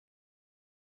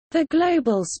The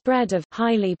global spread of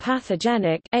highly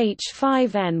pathogenic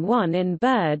H5N1 in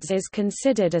birds is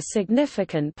considered a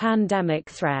significant pandemic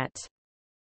threat.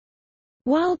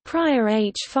 While prior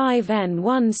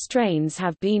H5N1 strains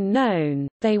have been known,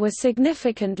 they were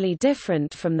significantly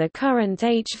different from the current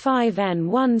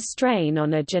H5N1 strain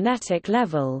on a genetic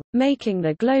level, making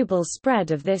the global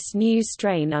spread of this new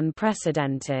strain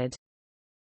unprecedented.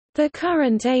 The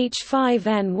current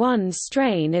H5N1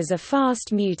 strain is a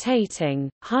fast-mutating,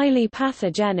 highly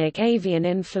pathogenic avian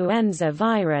influenza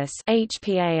virus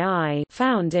 (HPAI)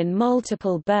 found in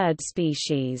multiple bird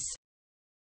species.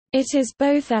 It is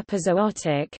both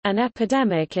epizootic, an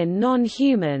epidemic in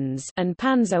non-humans, and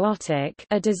panzootic,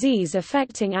 a disease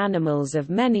affecting animals of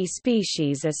many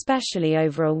species, especially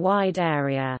over a wide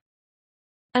area.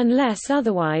 Unless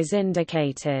otherwise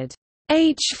indicated,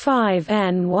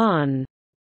 H5N1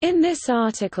 in this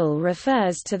article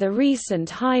refers to the recent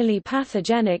highly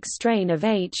pathogenic strain of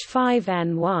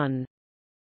H5N1.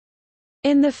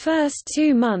 In the first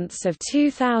 2 months of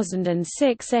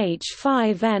 2006,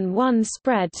 H5N1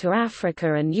 spread to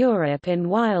Africa and Europe in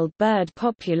wild bird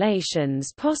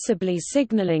populations, possibly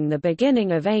signaling the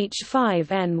beginning of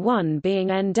H5N1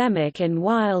 being endemic in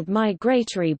wild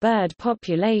migratory bird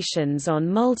populations on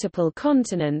multiple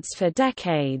continents for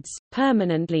decades,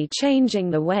 permanently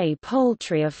changing the way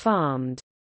poultry are farmed.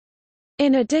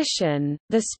 In addition,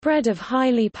 the spread of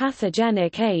highly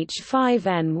pathogenic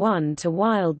H5N1 to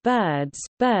wild birds,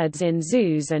 birds in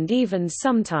zoos and even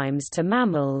sometimes to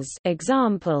mammals,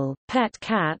 example, pet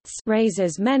cats,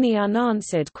 raises many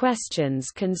unanswered questions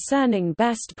concerning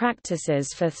best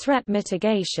practices for threat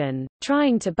mitigation,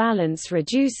 trying to balance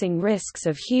reducing risks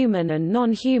of human and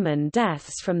non-human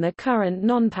deaths from the current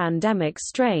non-pandemic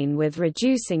strain with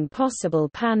reducing possible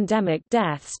pandemic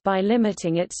deaths by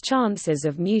limiting its chances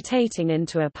of mutating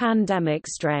into a pandemic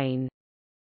strain.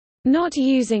 Not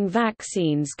using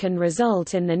vaccines can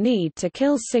result in the need to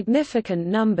kill significant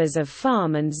numbers of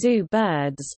farm and zoo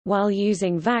birds, while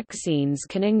using vaccines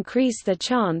can increase the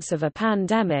chance of a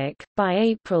pandemic. By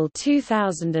April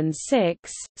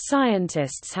 2006,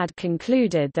 scientists had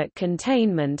concluded that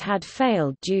containment had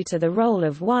failed due to the role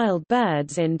of wild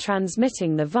birds in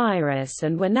transmitting the virus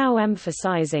and were now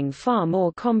emphasizing far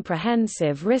more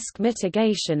comprehensive risk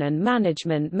mitigation and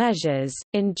management measures.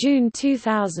 In June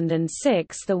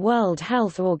 2006, the World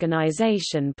Health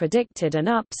Organization predicted an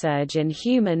upsurge in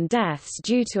human deaths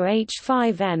due to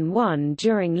H5N1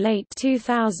 during late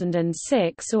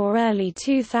 2006 or early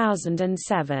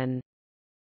 2007.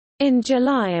 In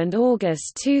July and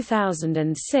August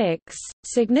 2006,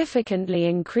 significantly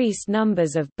increased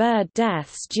numbers of bird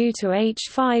deaths due to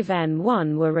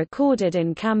H5N1 were recorded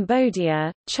in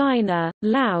Cambodia, China,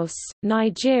 Laos,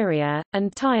 Nigeria,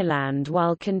 and Thailand,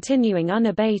 while continuing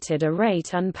unabated a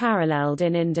rate unparalleled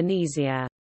in Indonesia.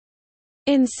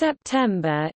 In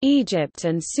September, Egypt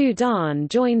and Sudan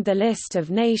joined the list of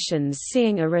nations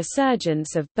seeing a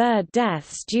resurgence of bird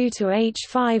deaths due to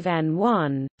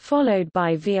H5N1, followed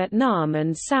by Vietnam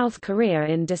and South Korea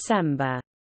in December.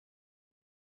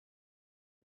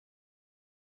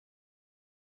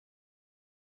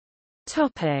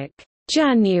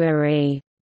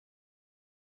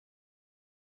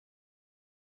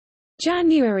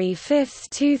 January 5,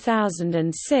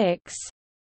 2006.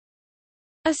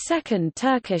 A second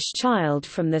Turkish child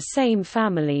from the same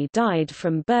family died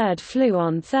from bird flu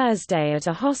on Thursday at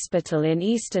a hospital in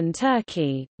eastern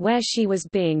Turkey, where she was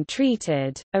being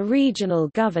treated, a regional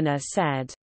governor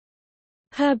said.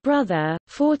 Her brother,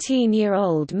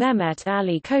 14-year-old Mehmet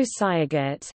Ali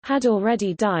Kosayagat, had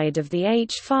already died of the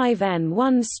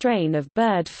H5N1 strain of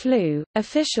bird flu,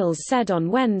 officials said on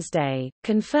Wednesday,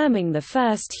 confirming the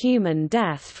first human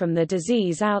death from the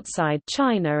disease outside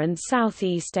China and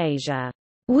Southeast Asia.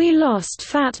 "We lost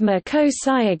Fatma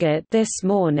Kosayagat this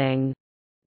morning,"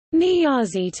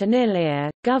 Niyazi Tanilia,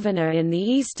 governor in the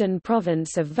eastern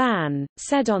province of Van,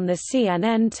 said on the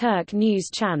CNN Turk news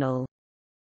channel.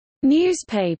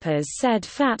 Newspapers said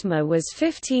Fatma was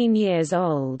 15 years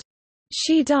old.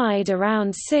 She died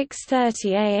around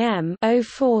 6:30 a.m.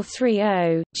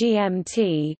 0430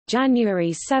 GMT,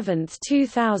 January 7,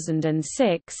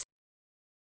 2006.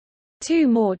 Two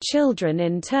more children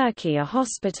in Turkey are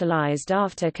hospitalized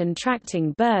after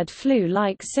contracting bird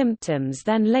flu-like symptoms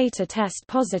then later test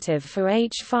positive for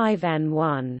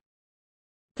H5N1.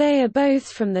 They are both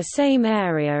from the same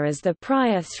area as the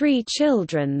prior 3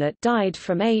 children that died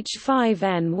from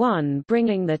H5N1,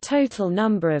 bringing the total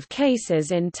number of cases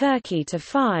in Turkey to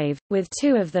 5, with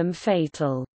 2 of them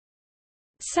fatal.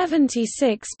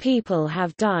 76 people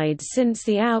have died since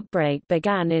the outbreak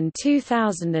began in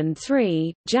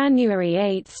 2003, January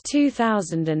 8,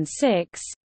 2006.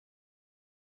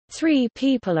 3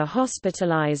 people are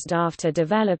hospitalized after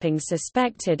developing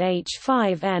suspected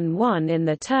H5N1 in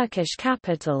the Turkish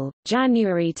capital,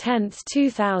 January 10,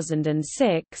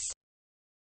 2006.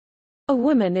 A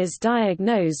woman is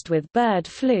diagnosed with bird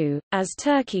flu, as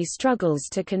Turkey struggles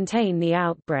to contain the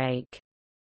outbreak.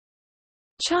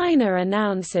 China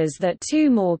announces that 2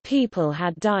 more people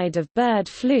had died of bird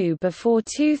flu before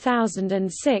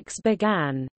 2006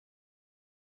 began.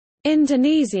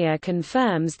 Indonesia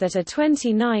confirms that a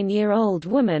 29-year-old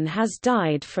woman has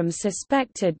died from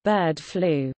suspected bird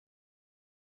flu.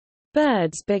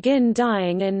 Birds begin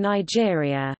dying in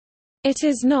Nigeria. It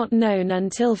is not known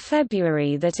until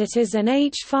February that it is an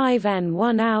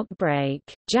H5N1 outbreak.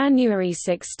 January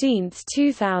 16,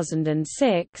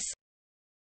 2006.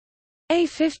 A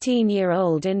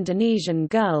 15-year-old Indonesian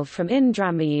girl from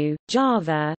Indramayu,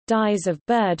 Java, dies of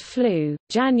bird flu,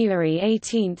 January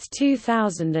 18,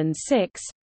 2006.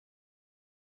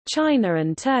 China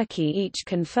and Turkey each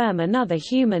confirm another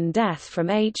human death from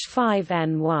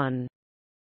H5N1.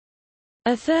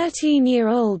 A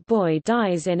 13-year-old boy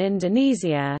dies in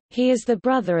Indonesia. He is the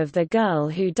brother of the girl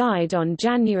who died on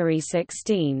January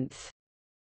 16.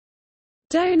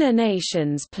 Donor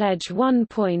nations pledge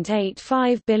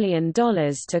 $1.85 billion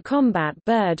to combat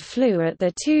bird flu at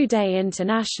the 2-day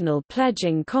International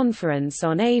Pledging Conference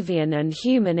on Avian and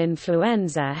Human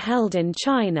Influenza held in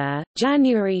China,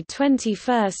 January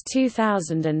 21,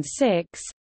 2006.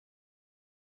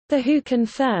 The WHO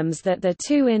confirms that the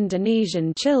 2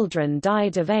 Indonesian children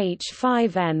died of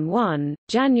H5N1,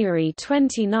 January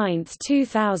 29,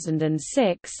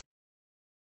 2006.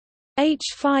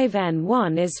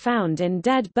 H5N1 is found in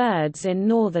dead birds in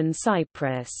northern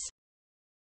Cyprus.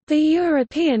 The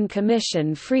European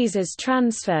Commission freezes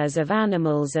transfers of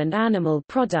animals and animal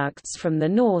products from the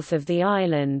north of the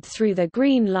island through the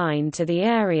Green Line to the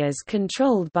areas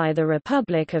controlled by the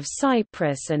Republic of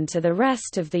Cyprus and to the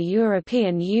rest of the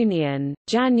European Union,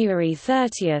 January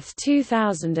 30,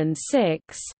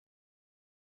 2006.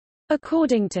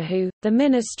 According to WHO, the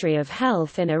Ministry of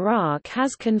Health in Iraq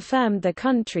has confirmed the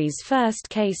country's first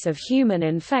case of human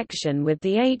infection with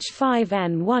the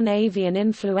H5N1 avian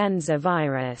influenza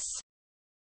virus.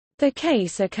 The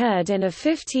case occurred in a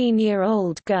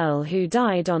 15-year-old girl who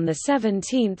died on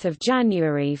 17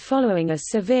 January following a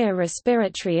severe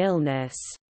respiratory illness.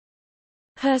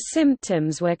 Her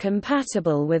symptoms were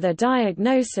compatible with a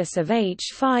diagnosis of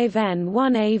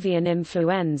H5N1 avian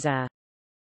influenza.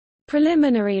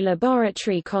 Preliminary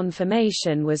laboratory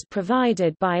confirmation was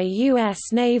provided by a U.S.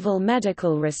 Naval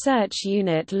Medical Research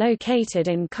Unit located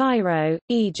in Cairo,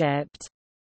 Egypt.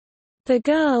 The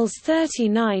girl's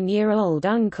 39-year-old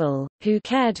uncle, who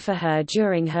cared for her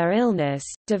during her illness,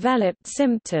 developed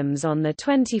symptoms on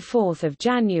 24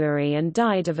 January and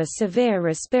died of a severe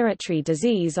respiratory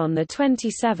disease on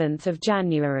 27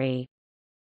 January.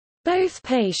 Both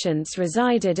patients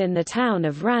resided in the town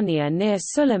of Rania near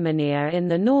Suleymaniye in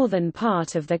the northern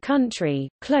part of the country,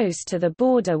 close to the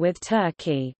border with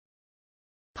Turkey.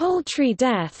 Poultry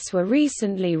deaths were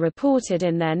recently reported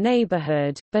in their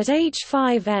neighborhood, but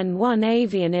H5N1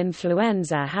 avian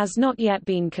influenza has not yet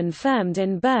been confirmed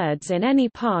in birds in any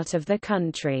part of the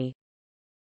country.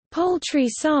 Poultry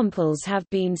samples have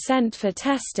been sent for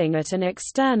testing at an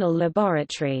external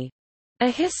laboratory. A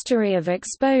history of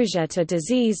exposure to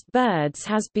diseased birds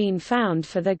has been found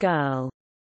for the girl.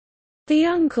 The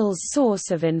uncle's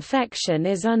source of infection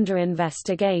is under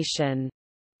investigation.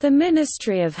 The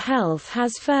Ministry of Health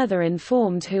has further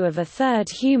informed WHO of a 3rd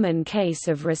human case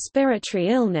of respiratory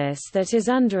illness that is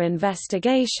under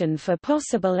investigation for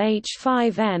possible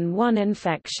H5N1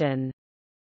 infection.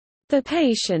 The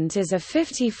patient is a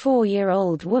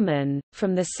 54-year-old woman,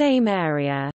 from the same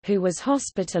area, who was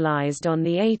hospitalized on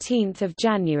 18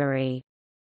 January.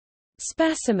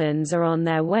 Specimens are on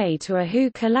their way to a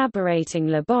WHO collaborating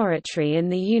laboratory in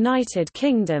the United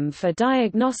Kingdom for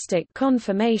diagnostic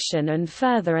confirmation and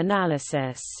further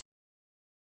analysis.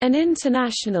 An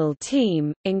international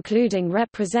team, including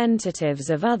representatives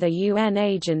of other UN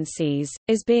agencies,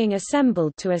 is being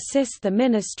assembled to assist the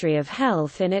Ministry of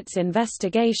Health in its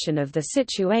investigation of the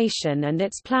situation and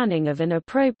its planning of an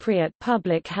appropriate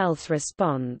public health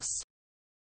response.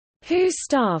 WHO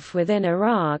staff within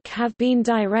Iraq have been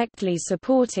directly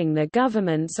supporting the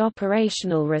government's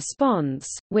operational response,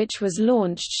 which was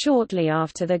launched shortly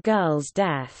after the girl's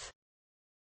death.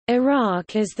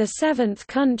 Iraq is the 7th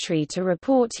country to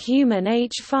report human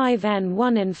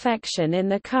H5N1 infection in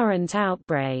the current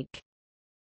outbreak.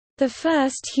 The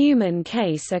first human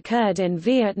case occurred in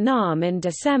Vietnam in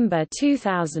December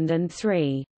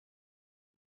 2003.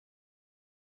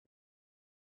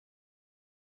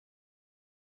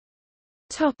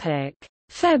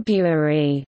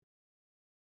 February.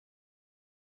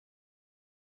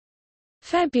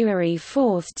 February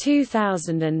 4,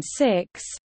 2006.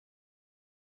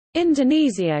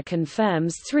 Indonesia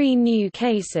confirms 3 new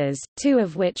cases, 2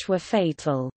 of which were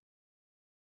fatal.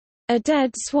 A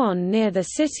dead swan near the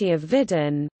city of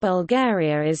Vidin,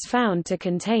 Bulgaria is found to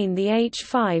contain the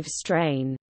H5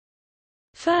 strain.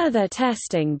 Further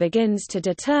testing begins to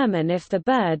determine if the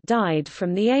bird died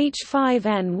from the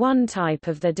H5N1 type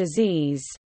of the disease.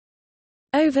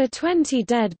 Over 20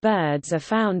 dead birds are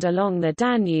found along the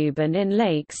Danube and in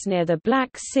lakes near the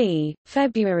Black Sea,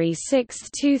 February 6,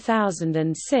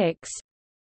 2006.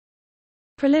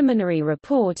 Preliminary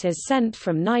report is sent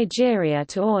from Nigeria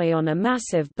to Oi on a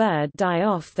massive bird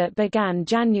die-off that began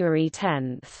January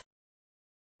 10.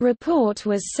 Report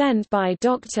was sent by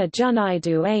Dr.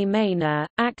 Junaidu A. Maina,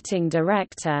 Acting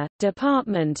Director,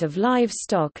 Department of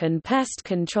Livestock and Pest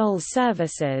Control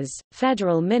Services,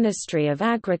 Federal Ministry of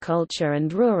Agriculture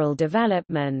and Rural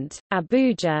Development,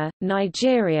 Abuja,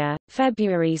 Nigeria,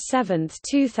 February 7,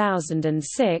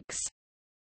 2006.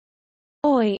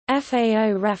 Oi,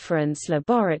 FAO Reference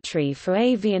Laboratory for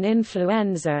Avian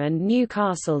Influenza and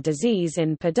Newcastle Disease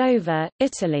in Padova,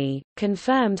 Italy,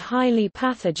 confirmed highly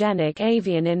pathogenic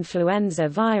avian influenza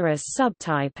virus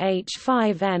subtype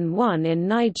H5N1 in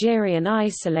Nigerian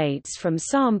isolates from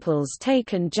samples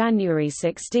taken January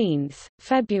 16,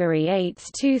 February 8,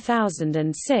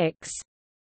 2006.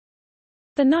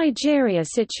 The Nigeria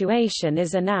situation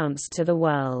is announced to the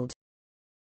world.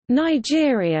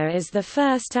 Nigeria is the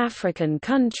first African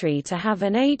country to have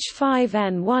an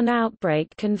H5N1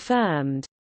 outbreak confirmed.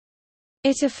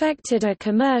 It affected a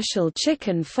commercial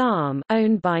chicken farm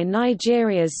owned by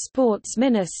Nigeria's sports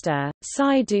minister,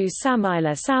 Saidu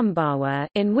Samaila Sambawa,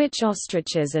 in which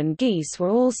ostriches and geese were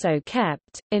also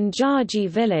kept, in Jaji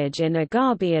village in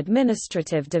Agabi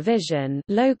Administrative Division,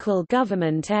 Local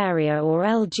Government Area or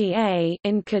LGA,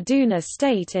 in Kaduna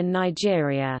State in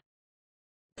Nigeria.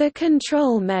 The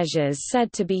control measures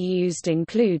said to be used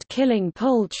include killing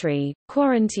poultry,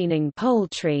 quarantining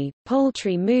poultry,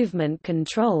 poultry movement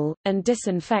control, and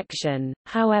disinfection.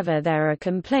 However, there are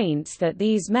complaints that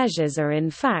these measures are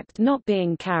in fact not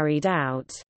being carried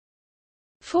out.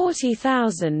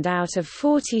 40,000 out of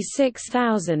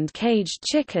 46,000 caged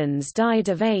chickens died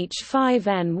of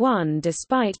H5N1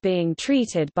 despite being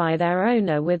treated by their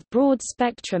owner with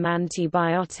broad-spectrum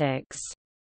antibiotics.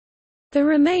 The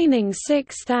remaining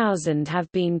 6,000 have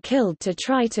been killed to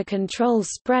try to control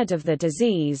spread of the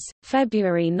disease.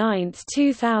 February 9,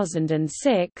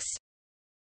 2006.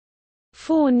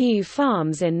 4 new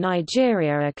farms in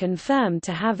Nigeria are confirmed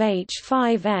to have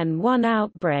H5N1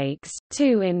 outbreaks,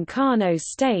 2 in Kano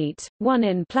State, 1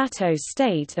 in Plateau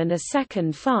State and a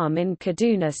second farm in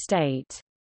Kaduna State.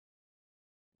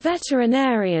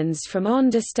 Veterinarians from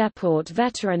Ondasteport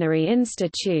Veterinary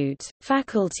Institute,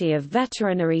 Faculty of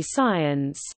Veterinary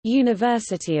Science,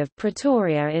 University of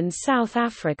Pretoria in South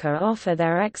Africa offer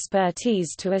their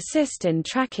expertise to assist in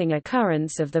tracking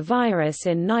occurrence of the virus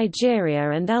in Nigeria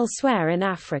and elsewhere in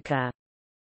Africa.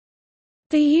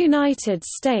 The United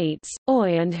States,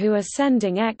 OI and WHO are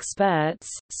sending experts,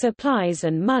 supplies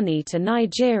and money to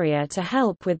Nigeria to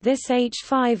help with this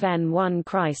H5N1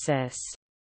 crisis.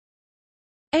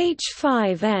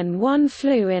 H5N1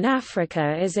 flu in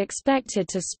Africa is expected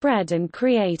to spread and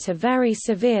create a very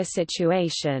severe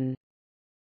situation.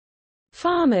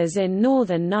 Farmers in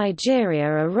northern Nigeria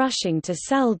are rushing to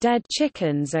sell dead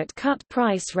chickens at cut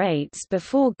price rates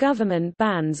before government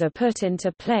bans are put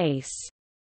into place.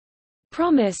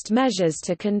 Promised measures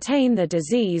to contain the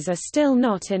disease are still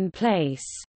not in place.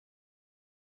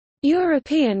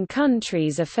 European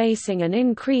countries are facing an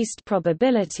increased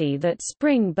probability that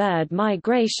spring bird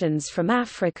migrations from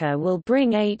Africa will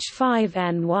bring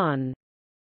H5N1.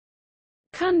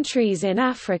 Countries in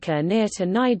Africa near to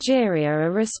Nigeria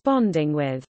are responding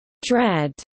with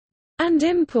dread and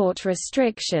import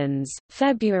restrictions.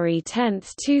 February 10,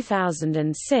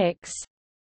 2006.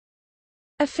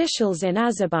 Officials in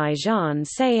Azerbaijan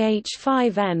say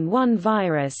H5N1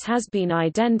 virus has been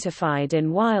identified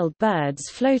in wild birds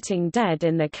floating dead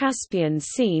in the Caspian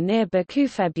Sea near Baku.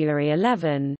 February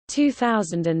 11,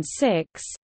 2006.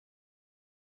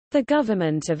 The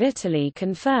government of Italy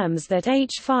confirms that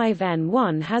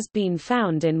H5N1 has been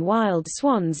found in wild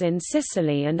swans in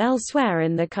Sicily and elsewhere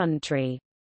in the country.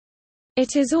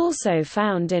 It is also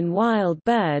found in wild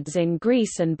birds in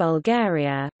Greece and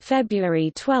Bulgaria.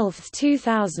 February 12,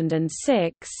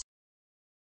 2006.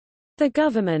 The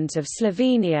government of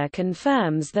Slovenia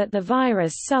confirms that the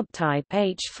virus subtype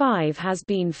H5 has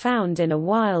been found in a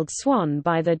wild swan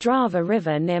by the Drava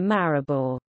River near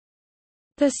Maribor.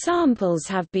 The samples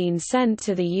have been sent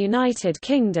to the United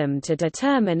Kingdom to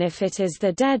determine if it is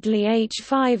the deadly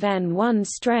H5N1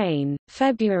 strain.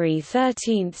 February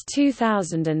 13,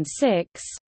 2006.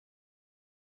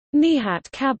 Nihat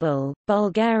Kabil,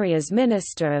 Bulgaria's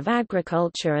Minister of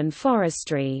Agriculture and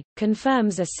Forestry,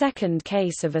 confirms a second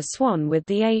case of a swan with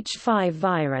the H5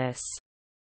 virus.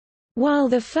 While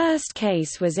the first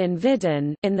case was in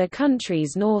Vidin, in the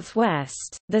country's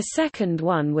northwest, the second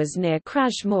one was near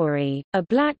Krasnoyarsk, a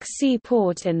Black Sea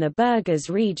port in the Burgas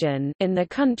region, in the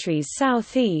country's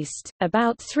southeast,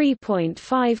 about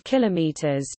 3.5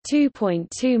 kilometers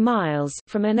 (2.2 miles)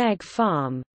 from an egg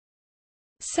farm.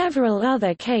 Several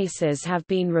other cases have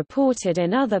been reported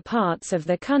in other parts of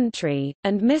the country,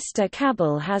 and Mr.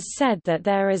 Kabil has said that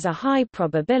there is a high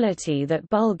probability that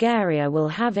Bulgaria will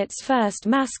have its first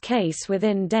mass case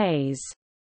within days.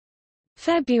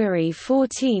 February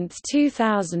 14,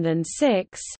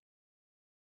 2006.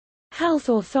 Health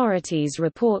authorities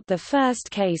report the first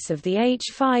case of the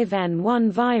H5N1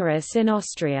 virus in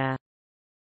Austria.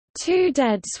 2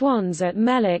 dead swans at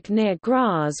Melik near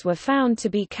Graz were found to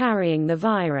be carrying the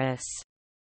virus.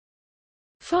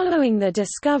 Following the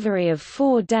discovery of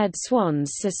 4 dead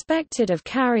swans suspected of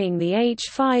carrying the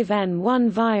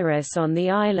H5N1 virus on the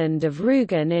island of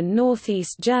Rügen in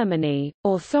northeast Germany,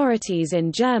 authorities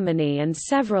in Germany and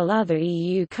several other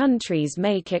EU countries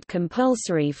make it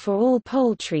compulsory for all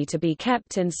poultry to be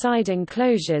kept inside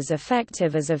enclosures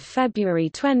effective as of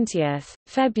February 20.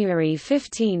 February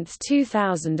 15,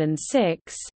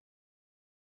 2006.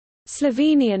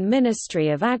 Slovenian Ministry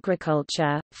of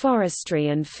Agriculture, Forestry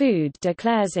and Food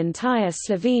declares entire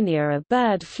Slovenia a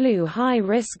bird flu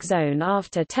high-risk zone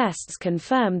after tests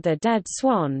confirmed the dead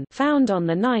swan found on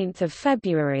 9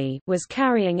 February was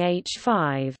carrying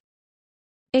H5.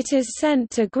 It is sent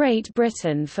to Great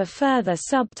Britain for further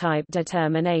subtype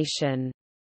determination.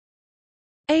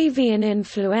 Avian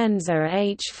influenza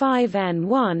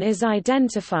H5N1 is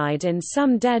identified in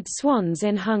some dead swans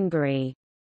in Hungary.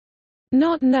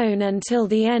 Not known until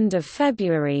the end of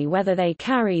February whether they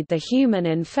carried the human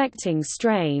infecting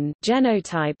strain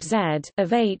genotype Z of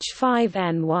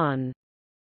H5N1.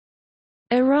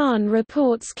 Iran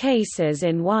reports cases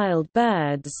in wild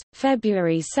birds.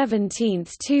 February 17,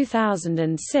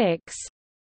 2006.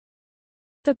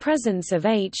 The presence of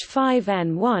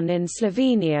H5N1 in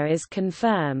Slovenia is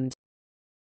confirmed.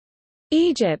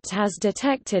 Egypt has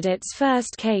detected its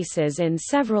first cases in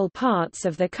several parts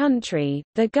of the country.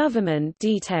 The government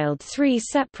detailed 3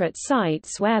 separate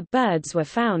sites where birds were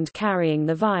found carrying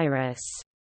the virus.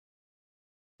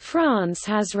 France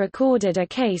has recorded a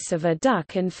case of a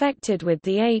duck infected with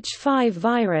the H5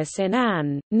 virus in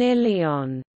Anne, near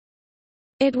Lyon.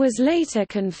 It was later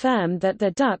confirmed that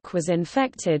the duck was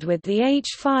infected with the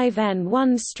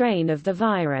H5N1 strain of the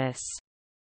virus.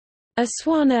 A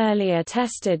swan earlier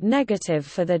tested negative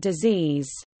for the disease.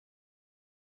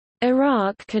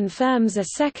 Iraq confirms a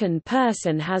second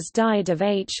person has died of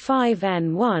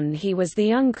H5N1. He was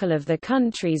the uncle of the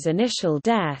country's initial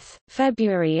death.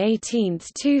 February 18,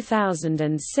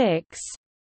 2006.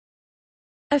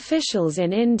 Officials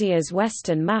in India's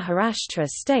western Maharashtra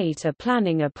state are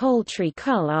planning a poultry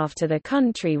cull after the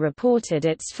country reported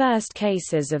its first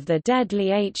cases of the deadly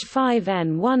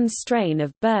H5N1 strain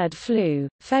of bird flu.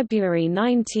 February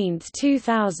 19,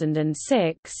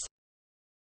 2006.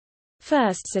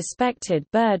 First suspected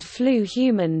bird flu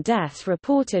human death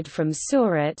reported from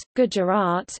Surat,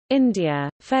 Gujarat, India.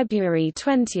 February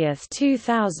 20,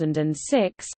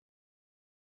 2006.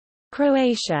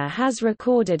 Croatia has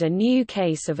recorded a new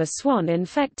case of a swan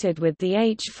infected with the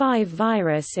H5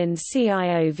 virus in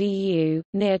Ciovu,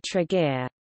 near Trogir.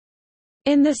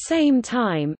 In the same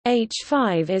time,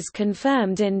 H5 is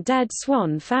confirmed in dead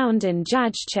swan found in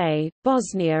Jajce,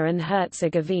 Bosnia and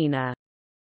Herzegovina.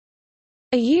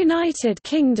 A United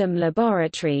Kingdom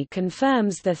laboratory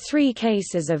confirms the 3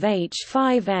 cases of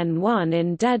H5N1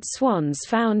 in dead swans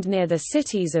found near the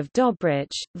cities of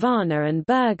Dobrich, Varna and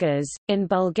Burgas, in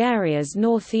Bulgaria's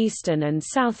northeastern and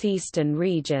southeastern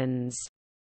regions.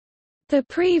 The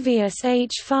previous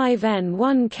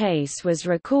H5N1 case was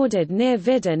recorded near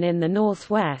Vidin in the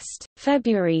northwest,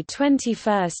 February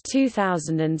 21,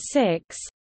 2006.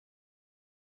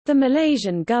 The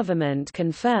Malaysian government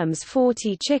confirms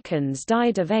 40 chickens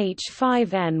died of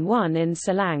H5N1 in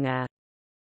Selangor.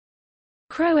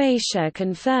 Croatia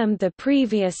confirmed the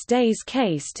previous day's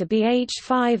case to be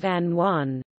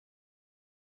H5N1.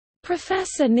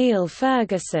 Professor Neil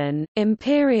Ferguson,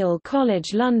 Imperial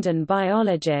College London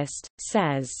biologist,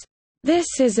 says, This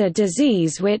is a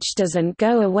disease which doesn't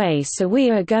go away, so we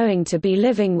are going to be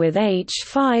living with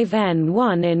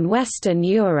H5N1 in Western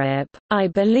Europe, I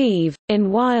believe, in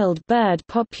wild bird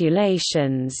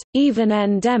populations, even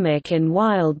endemic in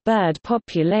wild bird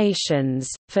populations,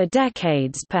 for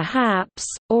decades perhaps,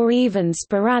 or even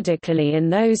sporadically in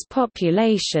those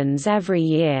populations every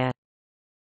year."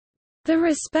 The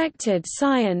respected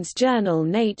science journal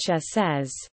Nature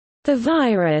says, "The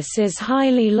virus is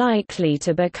highly likely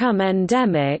to become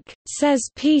endemic," says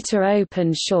Peter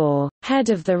Openshaw, head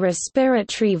of the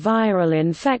Respiratory Viral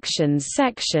Infections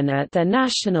section at the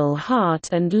National Heart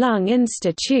and Lung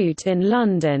Institute in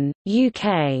London,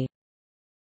 UK.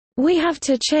 "We have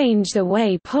to change the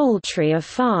way poultry are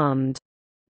farmed."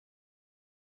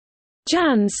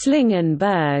 Jan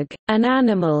Slingenberg, an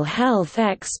animal health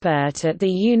expert at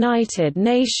the United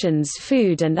Nations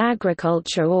Food and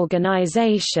Agriculture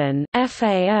Organization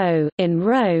 (FAO) in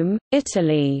Rome,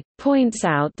 Italy, points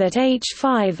out that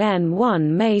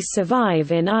H5N1 may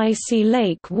survive in icy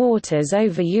lake waters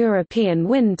over European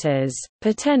winters,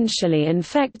 potentially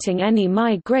infecting any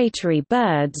migratory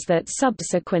birds that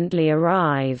subsequently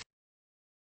arrive.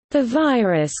 The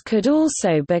virus could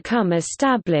also become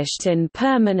established in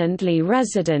permanently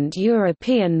resident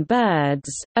European birds.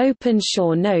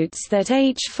 Openshaw notes that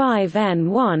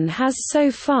H5N1 has so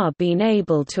far been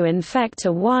able to infect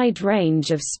a wide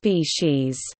range of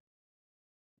species.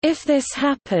 If this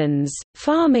happens,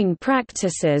 farming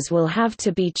practices will have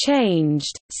to be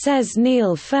changed, says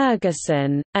Neil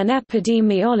Ferguson, an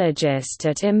epidemiologist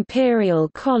at Imperial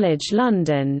College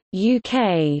London,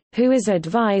 UK, who is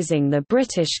advising the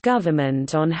British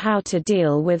government on how to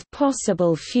deal with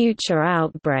possible future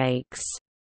outbreaks.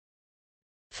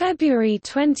 February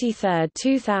 23,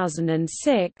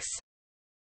 2006.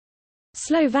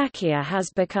 Slovakia has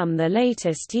become the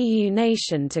latest EU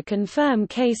nation to confirm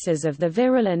cases of the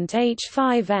virulent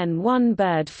H5N1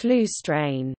 bird flu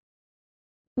strain.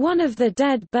 One of the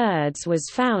dead birds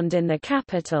was found in the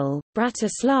capital,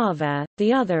 Bratislava,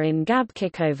 the other in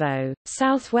Gabčíkovo,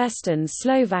 southwestern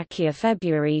Slovakia.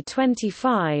 February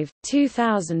 25,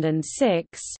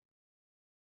 2006.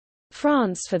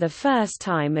 France. For the first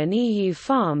time an EU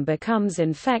farm becomes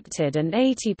infected and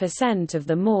 80% of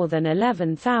the more than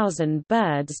 11,000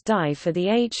 birds die for the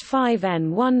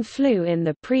H5N1 flu in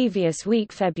the previous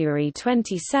week. February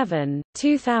 27,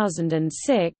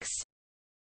 2006.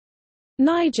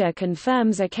 Niger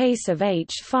confirms a case of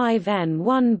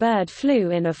H5N1 bird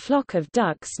flu in a flock of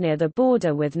ducks near the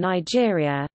border with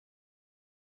Nigeria.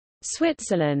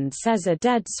 Switzerland says a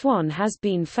dead swan has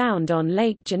been found on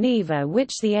Lake Geneva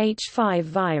which the H5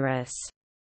 virus.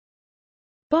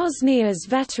 Bosnia's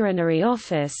veterinary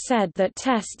office said that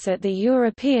tests at the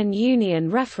European Union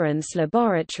Reference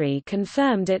Laboratory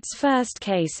confirmed its first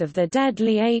case of the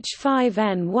deadly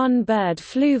H5N1 bird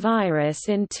flu virus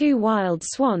in 2 wild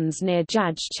swans near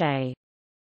Jajce.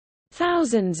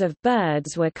 Thousands of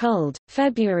birds were culled.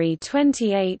 February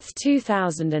 28,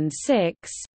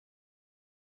 2006.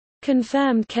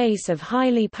 Confirmed case of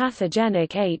highly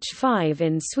pathogenic H5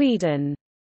 in Sweden.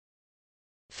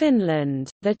 Finland,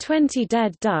 the 20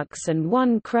 dead ducks and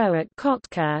 1 crow at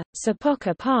Kotka,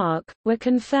 Sapoka Park, were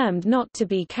confirmed not to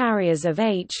be carriers of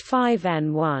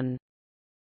H5N1.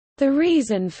 The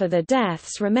reason for the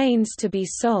deaths remains to be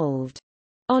solved.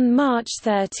 On March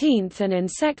 13 an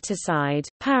insecticide,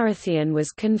 parathion,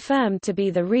 was confirmed to be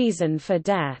the reason for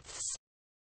deaths.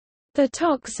 The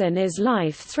toxin is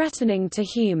life-threatening to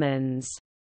humans.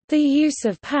 The use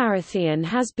of parathion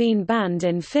has been banned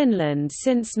in Finland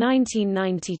since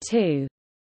 1992.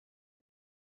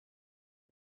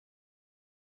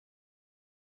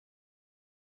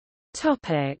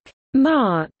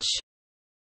 March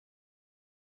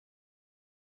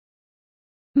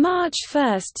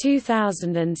 1,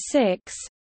 2006.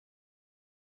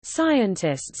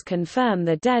 Scientists confirm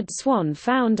the dead swan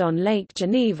found on Lake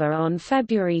Geneva on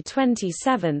February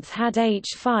 27 had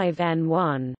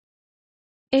H5N1.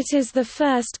 It is the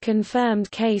first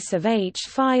confirmed case of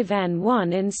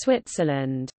H5N1 in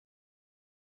Switzerland.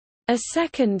 A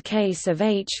second case of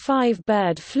H5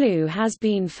 bird flu has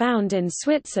been found in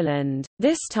Switzerland,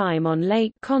 this time on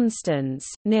Lake Constance,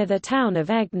 near the town of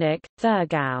Egnic,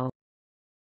 Thurgau.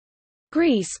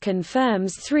 Greece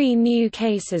confirms 3 new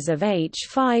cases of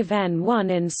H5N1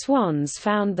 in swans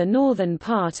found the northern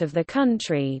part of the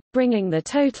country, bringing the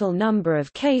total number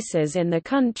of cases in the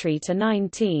country to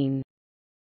 19.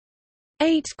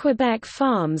 8 Quebec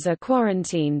farms are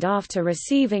quarantined after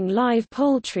receiving live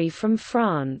poultry from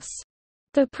France.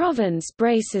 The province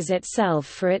braces itself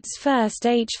for its first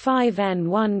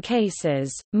H5N1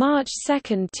 cases. March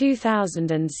 2,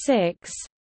 2006.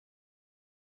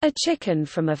 A chicken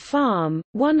from a farm,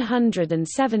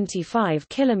 175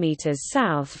 kilometers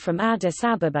south from Addis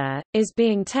Ababa, is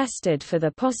being tested for the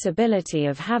possibility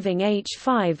of having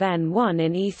H5N1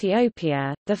 in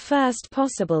Ethiopia, the first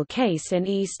possible case in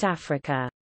East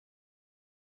Africa.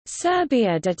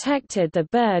 Serbia detected the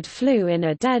bird flu in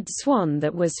a dead swan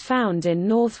that was found in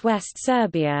northwest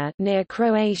Serbia near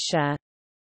Croatia.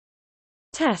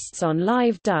 Tests on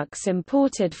live ducks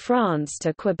imported France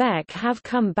to Quebec have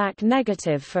come back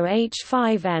negative for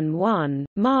H5N1,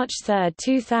 March 3,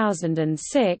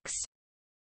 2006.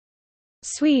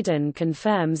 Sweden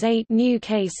confirms 8 new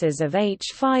cases of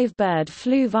H5 bird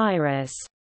flu virus.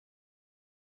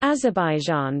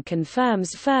 Azerbaijan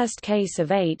confirms first case of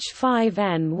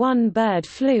H5N1 bird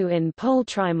flu in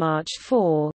poultry March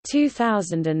 4,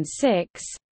 2006.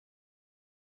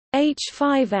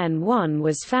 H5N1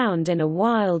 was found in a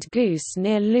wild goose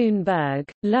near Lüneburg,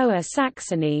 Lower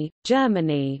Saxony,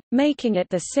 Germany, making it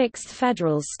the sixth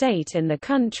federal state in the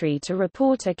country to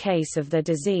report a case of the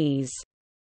disease.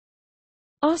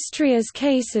 Austria's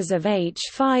cases of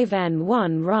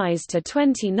H5N1 rise to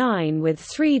 29 with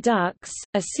 3 ducks,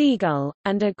 a seagull,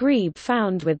 and a grebe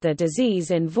found with the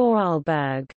disease in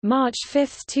Vorarlberg, March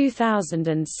 5,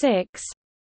 2006.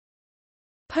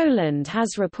 Poland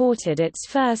has reported its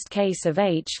first case of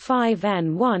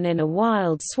H5N1 in a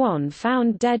wild swan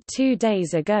found dead 2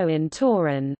 days ago in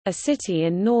Toruń, a city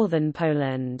in northern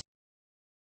Poland.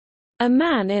 A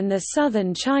man in the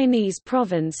southern Chinese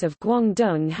province of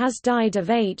Guangdong has died of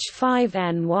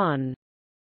H5N1.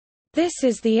 This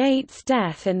is the 8th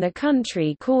death in the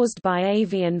country caused by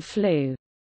avian flu.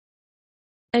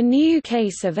 A new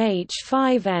case of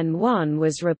H5N1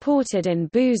 was reported in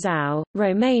Buzău,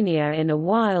 Romania in a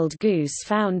wild goose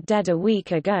found dead a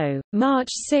week ago, March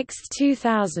 6,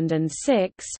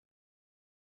 2006.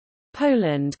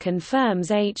 Poland confirms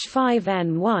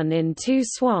H5N1 in 2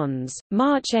 swans,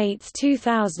 March 8,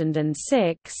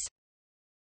 2006.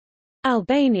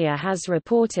 Albania has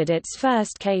reported its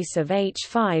first case of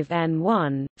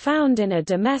H5N1, found in a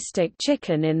domestic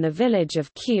chicken in the village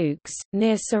of Kukes,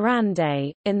 near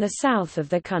Sarande, in the south of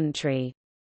the country.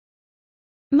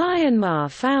 Myanmar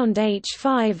found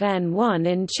H5N1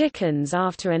 in chickens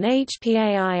after an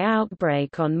HPAI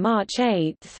outbreak on March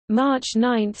 8, March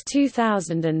 9,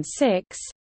 2006.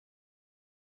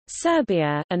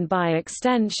 Serbia, and by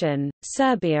extension,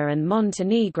 Serbia and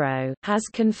Montenegro, has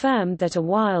confirmed that a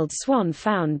wild swan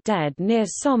found dead near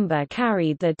Sombor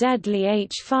carried the deadly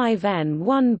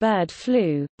H5N1 bird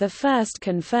flu, the first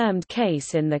confirmed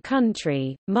case in the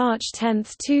country, March 10,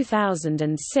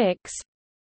 2006.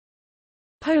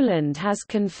 Poland has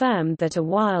confirmed that a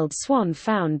wild swan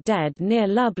found dead near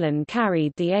Lublin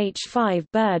carried the H5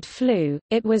 bird flu.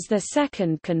 It was the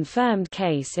second confirmed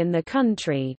case in the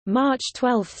country, March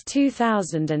 12,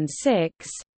 2006.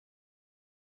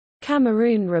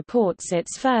 Cameroon reports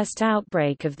its first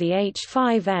outbreak of the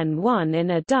H5N1 in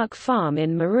a duck farm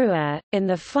in Marua, in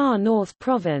the far north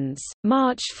province,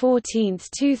 March 14,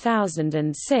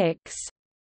 2006.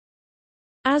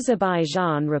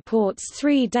 Azerbaijan reports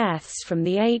 3 deaths from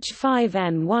the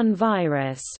H5N1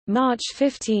 virus, March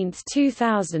 15,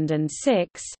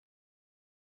 2006.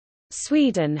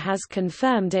 Sweden has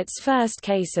confirmed its first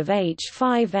case of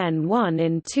H5N1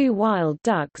 in 2 wild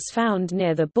ducks found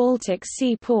near the Baltic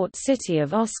Sea port city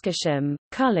of Oskarshamn.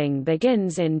 Culling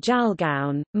begins in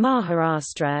Jalgaon,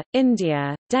 Maharashtra,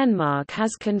 India. Denmark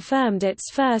has confirmed its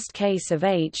first case of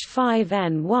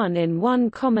H5N1 in 1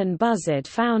 common buzzard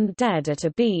found dead at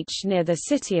a beach near the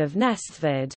city of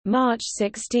Næstved, March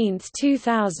 16,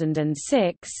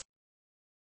 2006.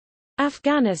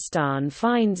 Afghanistan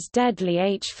finds deadly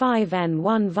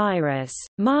H5N1 virus,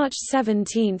 March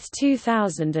 17,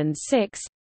 2006.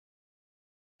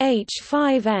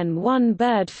 H5N1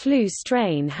 bird flu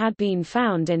strain had been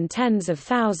found in tens of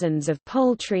thousands of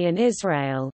poultry in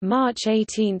Israel, March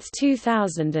 18,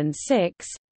 2006.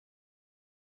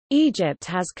 Egypt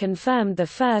has confirmed the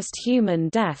first human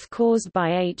death caused by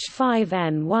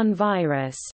H5N1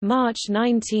 virus, March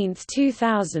 19,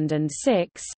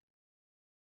 2006.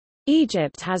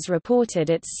 Egypt has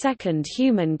reported its second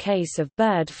human case of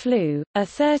bird flu, a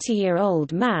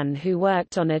 30-year-old man who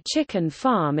worked on a chicken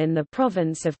farm in the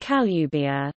province of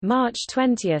Kalubia, March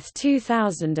 20,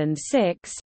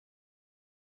 2006.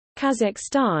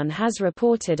 Kazakhstan has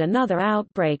reported another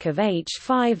outbreak of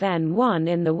H5N1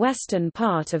 in the western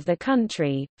part of the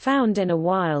country, found in a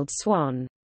wild swan.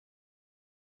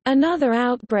 Another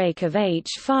outbreak of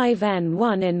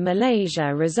H5N1 in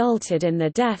Malaysia resulted in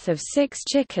the death of 6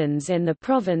 chickens in the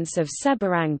province of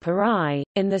Seberang Perai,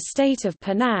 in the state of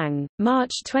Penang,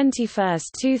 March 21,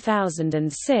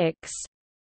 2006.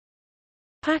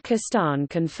 Pakistan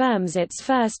confirms its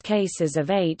first cases of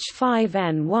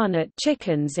H5N1 at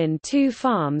chickens in 2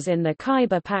 farms in the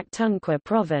Khyber Pakhtunkhwa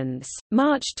province,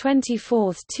 March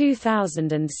 24,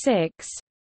 2006.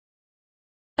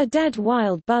 A dead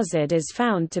wild buzzard is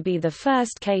found to be the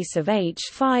first case of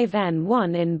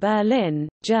H5N1 in Berlin,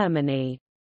 Germany.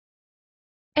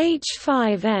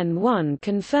 H5N1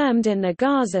 confirmed in the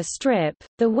Gaza Strip,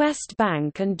 the West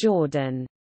Bank and Jordan.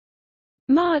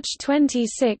 March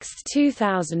 26,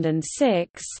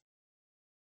 2006.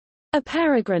 A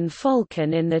peregrine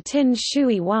falcon in the Tin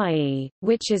Shui Wai,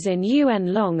 which is in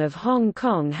Yuen Long of Hong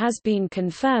Kong, has been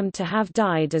confirmed to have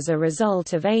died as a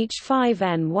result of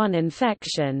H5N1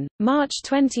 infection, March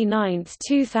 29,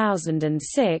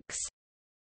 2006.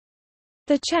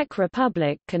 The Czech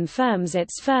Republic confirms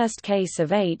its first case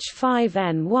of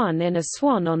H5N1 in a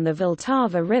swan on the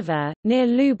Vltava River, near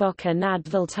Luboka nad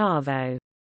Vltavou.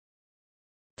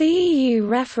 The EU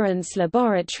Reference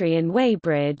Laboratory in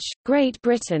Weybridge, Great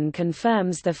Britain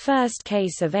confirms the first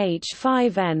case of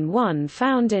H5N1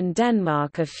 found in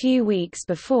Denmark a few weeks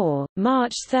before,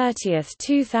 March 30,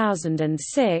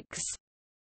 2006.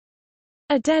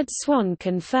 A dead swan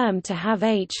confirmed to have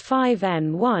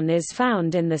H5N1 is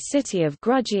found in the city of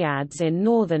Grudziądz in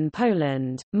northern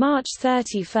Poland, March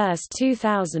 31,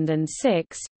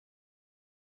 2006.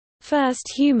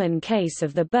 First human case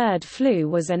of the bird flu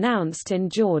was announced in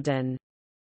Jordan.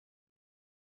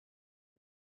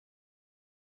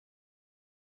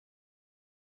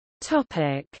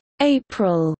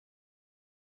 April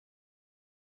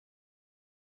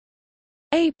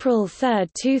 3,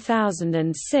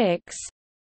 2006.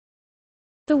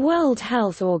 The World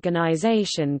Health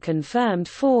Organization confirmed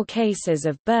 4 cases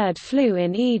of bird flu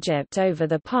in Egypt over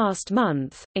the past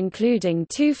month, including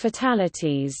 2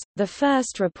 fatalities. The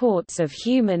first reports of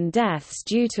human deaths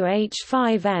due to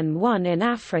H5N1 in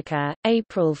Africa,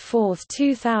 April 4,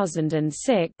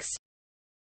 2006.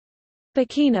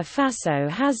 Burkina Faso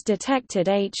has detected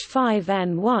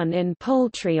H5N1 in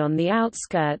poultry on the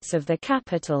outskirts of the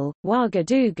capital,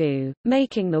 Ouagadougou,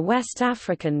 making the West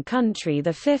African country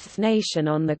the 5th nation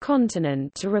on the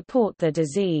continent to report the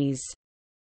disease.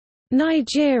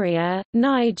 Nigeria,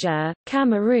 Niger,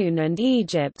 Cameroon and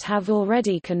Egypt have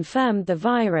already confirmed the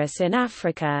virus in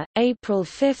Africa, April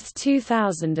 5,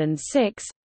 2006.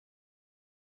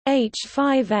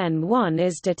 H5N1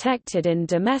 is detected in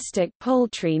domestic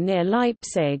poultry near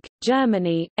Leipzig,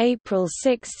 Germany, April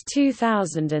 6,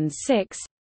 2006.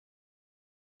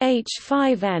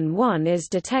 H5N1 is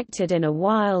detected in a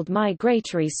wild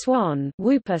migratory swan,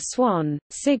 whooper swan,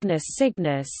 Cygnus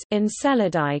cygnus, in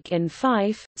Cellardyke in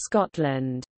Fife,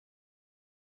 Scotland.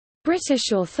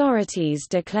 British authorities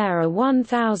declare a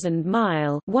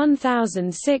 1,000-mile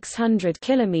 (1,600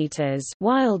 kilometers)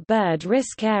 wild bird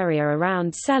risk area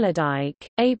around Cellardyke,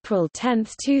 April 10,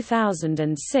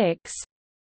 2006.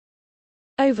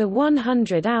 Over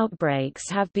 100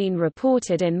 outbreaks have been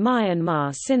reported in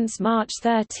Myanmar since March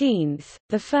 13,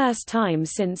 the first time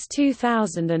since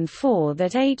 2004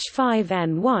 that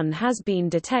H5N1 has been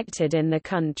detected in the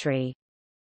country.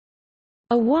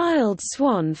 A wild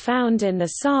swan found in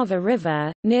the Sava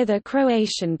River, near the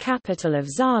Croatian capital of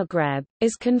Zagreb,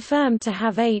 is confirmed to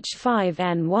have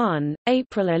H5N1,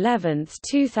 April 11,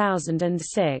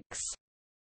 2006.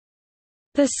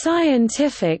 The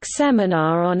Scientific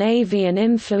Seminar on Avian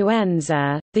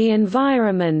Influenza, the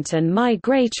Environment and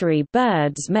Migratory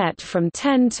Birds met from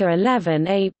 10 to 11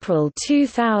 April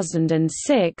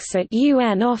 2006 at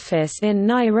UN Office in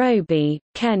Nairobi,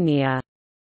 Kenya.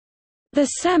 The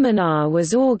seminar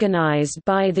was organized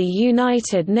by the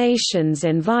United Nations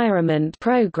Environment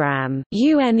Programme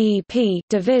 (UNEP)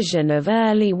 Division of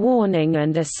Early Warning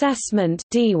and Assessment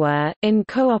 (DEWA) in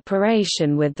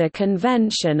cooperation with the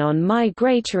Convention on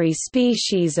Migratory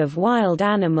Species of Wild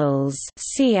Animals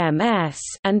 (CMS)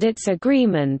 and its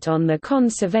Agreement on the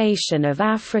Conservation of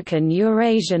African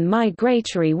Eurasian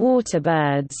Migratory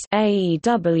Waterbirds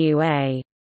 (AEWA).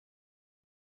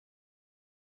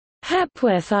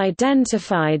 Hepworth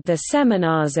identified the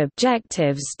seminar's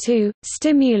objectives to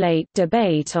stimulate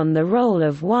debate on the role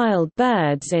of wild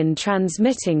birds in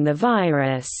transmitting the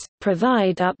virus,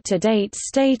 provide up-to-date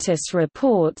status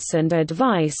reports and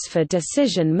advice for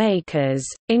decision-makers,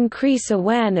 increase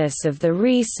awareness of the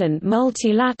recent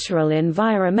Multilateral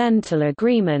Environmental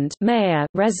Agreement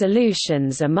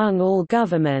resolutions among all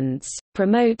governments,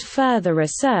 promote further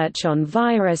research on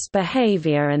virus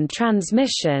behavior and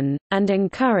transmission, and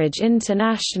encourage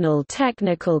international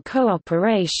technical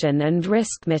cooperation and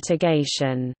risk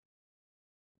mitigation.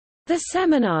 The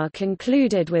seminar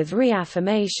concluded with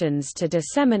reaffirmations to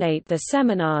disseminate the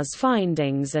seminar's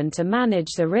findings and to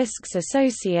manage the risks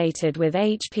associated with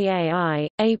HPAI.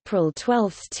 April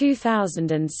 12,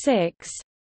 2006.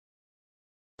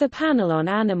 The Panel on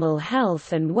Animal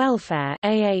Health and Welfare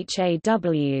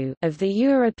 (AHAW) of the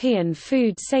European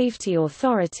Food Safety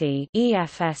Authority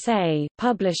 (EFSA)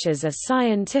 publishes a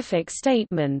scientific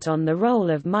statement on the role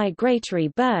of migratory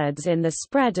birds in the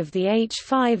spread of the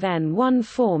H5N1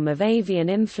 form of avian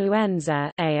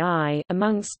influenza (AI)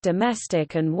 amongst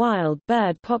domestic and wild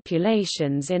bird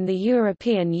populations in the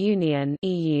European Union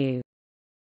 (EU).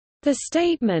 The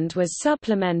statement was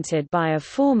supplemented by a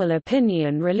formal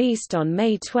opinion released on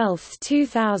May 12,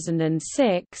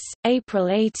 2006, April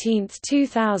 18,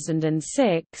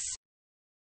 2006.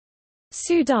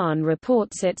 Sudan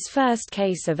reports its first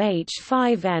case of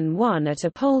H5N1 at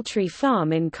a poultry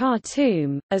farm in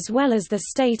Khartoum, as well as the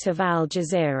state of Al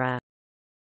Jazeera.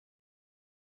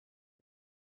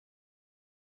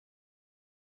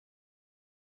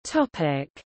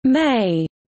 May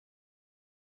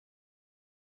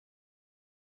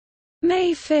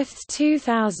May 5,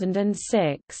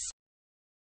 2006.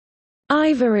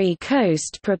 Ivory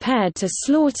Coast prepared to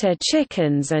slaughter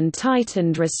chickens and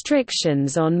tightened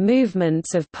restrictions on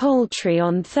movements of poultry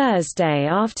on Thursday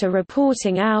after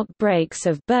reporting outbreaks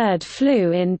of bird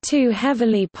flu in two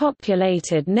heavily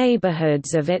populated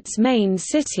neighborhoods of its main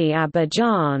city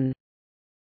Abidjan.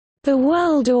 The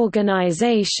World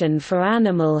Organization for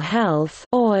Animal Health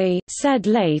 (OI) said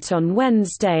late on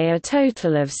Wednesday a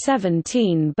total of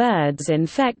 17 birds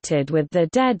infected with the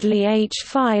deadly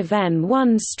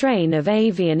H5N1 strain of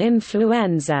avian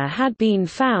influenza had been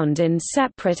found in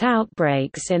separate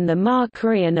outbreaks in the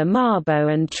Marcory and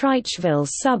Amabo and Treichville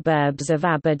suburbs of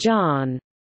Abidjan.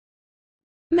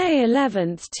 May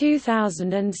 11,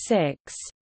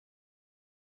 2006.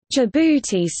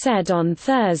 Djibouti said on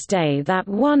Thursday that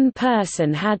one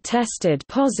person had tested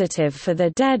positive for the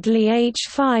deadly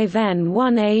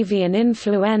H5N1 avian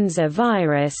influenza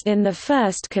virus in the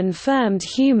first confirmed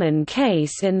human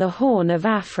case in the Horn of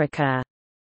Africa.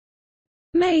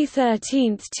 May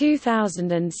 13,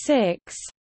 2006.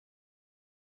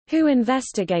 WHO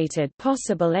investigated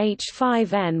possible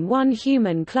H5N1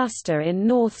 human cluster in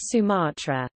North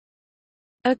Sumatra.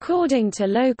 According to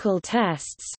local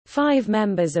tests, 5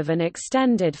 members of an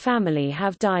extended family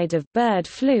have died of bird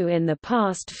flu in the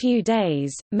past few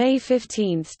days. May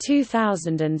 15,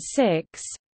 2006.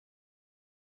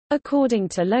 According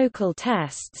to local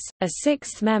tests, a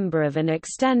 6th member of an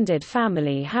extended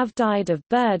family have died of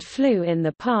bird flu in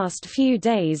the past few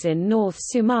days in North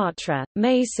Sumatra.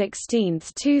 May 16,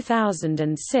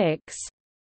 2006.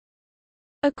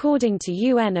 According to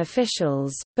UN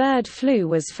officials, bird flu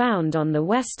was found on the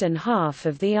western half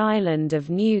of the island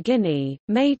of New Guinea.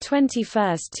 May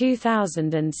 21,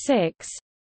 2006.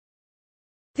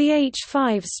 The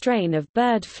H5 strain of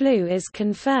bird flu is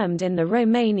confirmed in the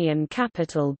Romanian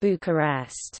capital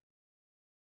Bucharest.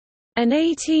 An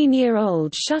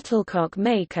 18-year-old shuttlecock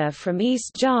maker from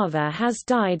East Java has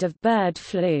died of bird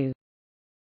flu.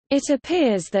 It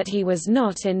appears that he was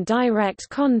not in direct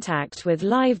contact with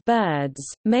live birds.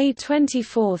 May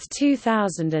 24,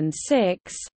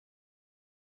 2006.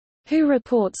 WHO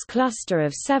reports cluster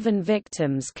of 7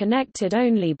 victims connected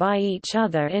only by each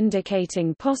other,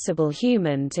 indicating possible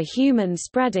human-to-human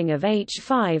spreading of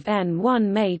H5N1.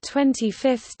 May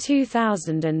 25,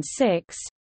 2006.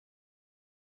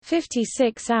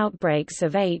 56 outbreaks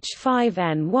of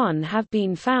H5N1 have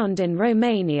been found in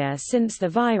Romania since the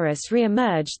virus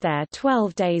re-emerged there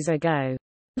 12 days ago.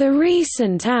 The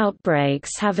recent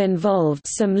outbreaks have involved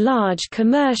some large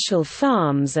commercial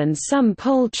farms and some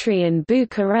poultry in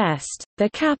Bucharest, the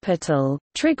capital,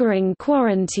 triggering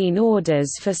quarantine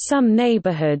orders for some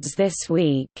neighborhoods this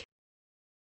week.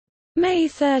 May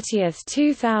 30,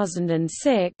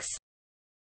 2006.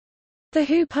 The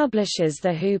WHO publishes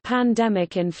the WHO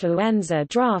Pandemic Influenza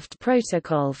Draft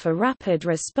Protocol for Rapid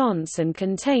Response and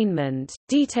Containment,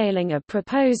 detailing a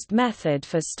proposed method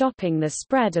for stopping the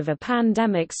spread of a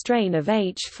pandemic strain of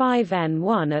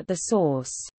H5N1 at the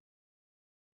source.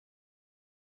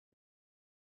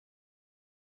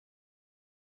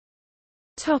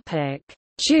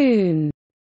 June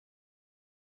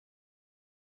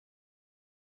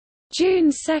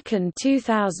 2,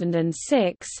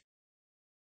 2006.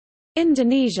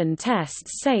 Indonesian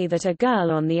tests say that a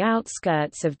girl on the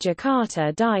outskirts of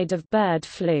Jakarta died of bird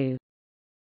flu.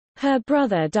 Her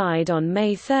brother died on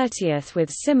May 30 with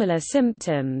similar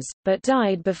symptoms, but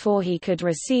died before he could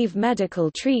receive medical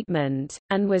treatment,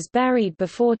 and was buried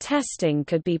before testing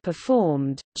could be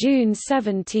performed. June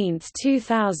 17,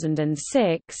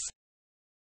 2006.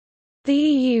 The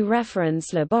EU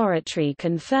reference laboratory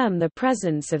confirmed the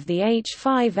presence of the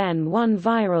H5N1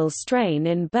 viral strain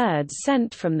in birds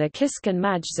sent from the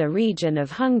Kiskun-Majza region of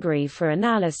Hungary for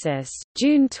analysis,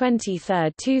 June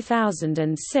 23,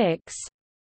 2006.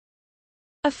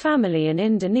 A family in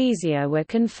Indonesia were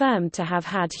confirmed to have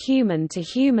had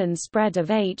human-to-human spread of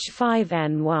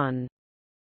H5N1.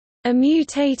 A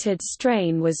mutated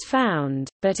strain was found,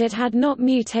 but it had not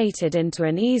mutated into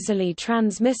an easily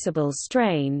transmissible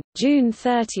strain. June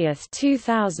 30,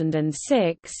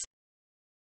 2006.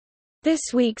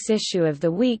 This week's issue of the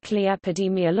Weekly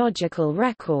Epidemiological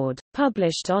Record,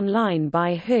 published online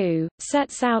by WHO,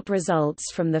 sets out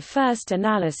results from the first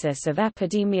analysis of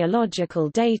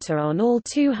epidemiological data on all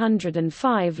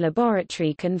 205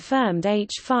 laboratory-confirmed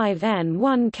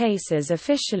H5N1 cases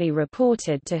officially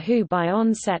reported to WHO by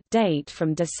onset date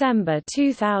from December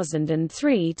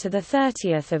 2003 to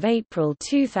 30 April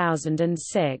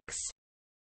 2006.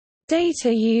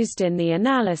 Data used in the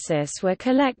analysis were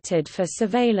collected for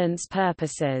surveillance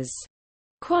purposes.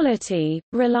 Quality,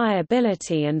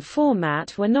 reliability and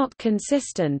format were not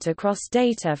consistent across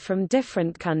data from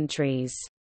different countries.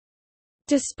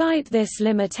 Despite this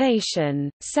limitation,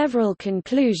 several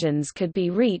conclusions could be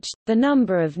reached. The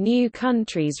number of new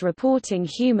countries reporting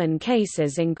human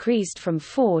cases increased from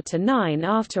 4 to 9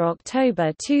 after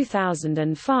October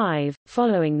 2005,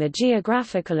 following the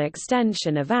geographical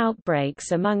extension of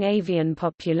outbreaks among avian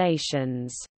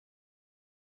populations.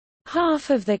 Half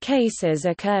of the cases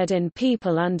occurred in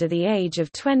people under the age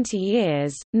of 20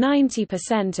 years,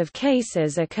 90% of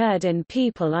cases occurred in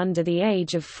people under the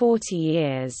age of 40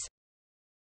 years.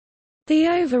 The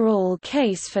overall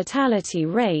case fatality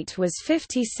rate was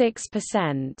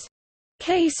 56%.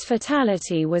 Case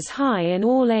fatality was high in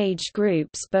all age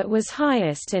groups but was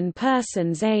highest in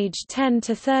persons aged 10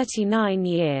 to 39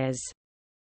 years.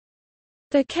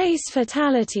 The case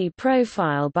fatality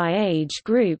profile by age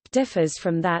group differs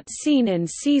from that seen in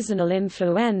seasonal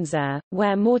influenza,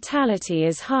 where mortality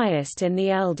is highest in the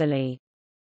elderly.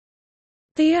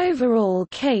 The overall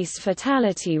case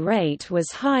fatality rate was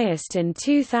highest in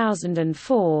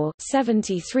 2004,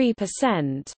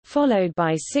 73%, followed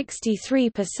by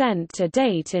 63% to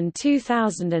date in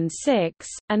 2006,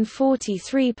 and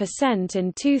 43%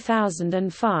 in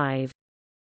 2005.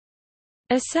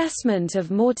 Assessment of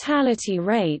mortality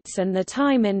rates and the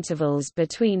time intervals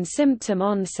between symptom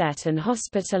onset and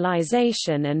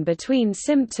hospitalization and between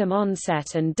symptom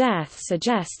onset and death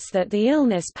suggests that the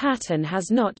illness pattern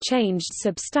has not changed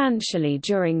substantially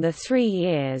during the 3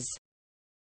 years.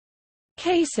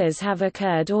 Cases have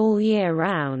occurred all year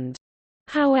round.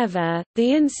 However,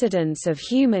 the incidence of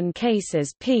human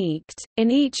cases peaked,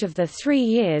 in each of the 3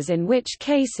 years in which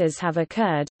cases have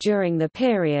occurred, during the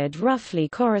period roughly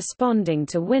corresponding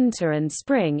to winter and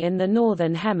spring in the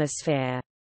Northern Hemisphere.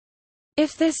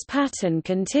 If this pattern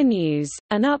continues,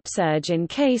 an upsurge in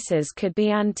cases could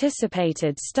be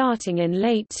anticipated starting in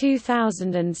late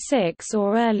 2006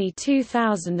 or early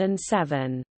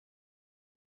 2007.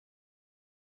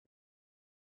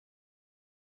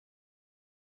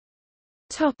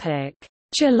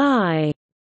 July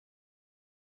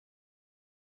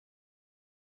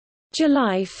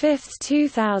July 5,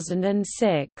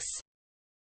 2006.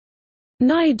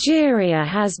 Nigeria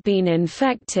has been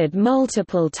infected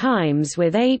multiple times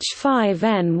with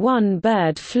H5N1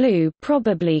 bird flu,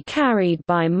 probably carried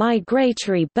by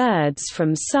migratory birds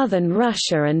from southern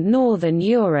Russia and northern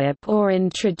Europe or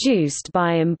introduced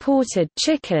by imported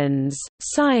chickens,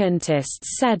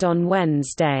 scientists said on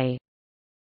Wednesday.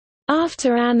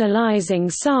 After analyzing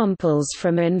samples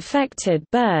from infected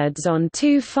birds on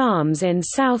 2 farms in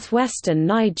southwestern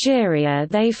Nigeria,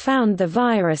 they found the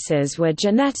viruses were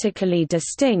genetically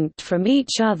distinct from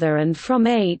each other and from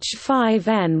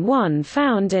H5N1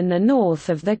 found in the north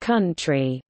of the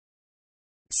country.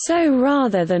 So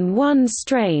rather than one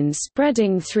strain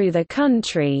spreading through the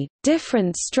country,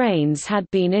 different strains had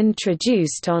been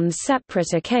introduced on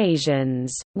separate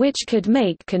occasions, which could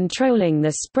make controlling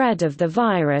the spread of the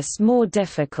virus more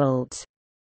difficult.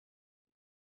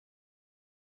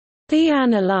 The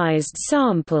analyzed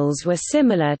samples were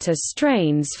similar to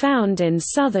strains found in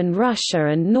southern Russia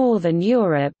and northern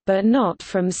Europe but not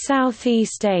from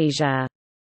Southeast Asia.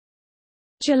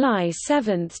 July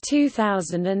 7,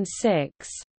 2006.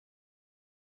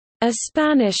 A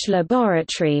Spanish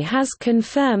laboratory has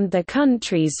confirmed the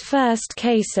country's first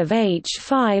case of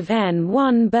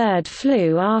H5N1 bird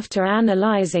flu after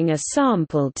analyzing a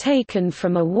sample taken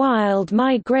from a wild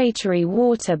migratory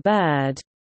water bird,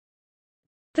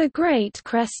 the great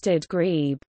crested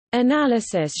grebe.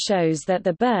 Analysis shows that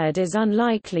the bird is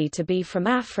unlikely to be from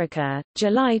Africa.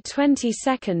 July 22,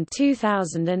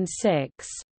 2006.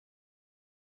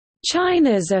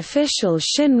 China's official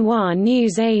Xinhua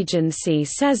news agency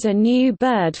says a new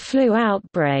bird flu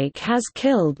outbreak has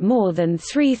killed more than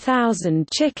 3,000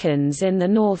 chickens in the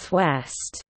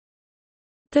northwest.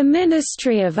 The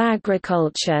Ministry of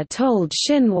Agriculture told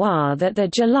Xinhua that the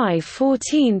July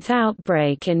 14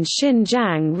 outbreak in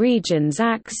Xinjiang region's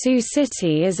Aksu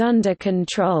city is under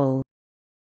control.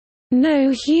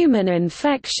 No human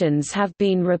infections have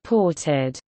been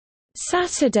reported.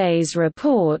 Saturday's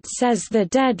report says the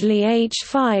deadly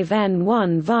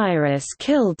H5N1 virus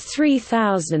killed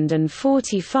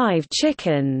 3,045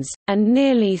 chickens, and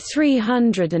nearly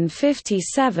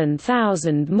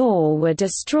 357,000 more were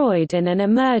destroyed in an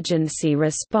emergency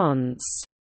response.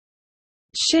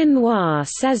 Xinhua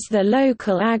says the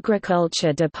local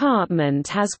agriculture department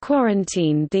has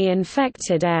quarantined the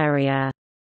infected area.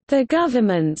 The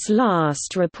government's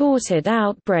last reported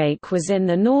outbreak was in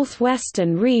the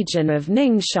northwestern region of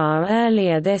Ningxia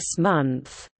earlier this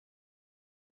month.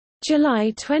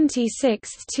 July 26,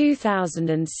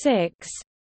 2006.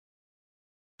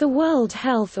 The World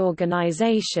Health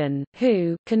Organization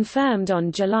 (WHO) confirmed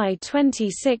on July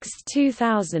 26,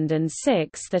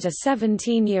 2006 that a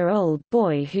 17-year-old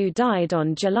boy who died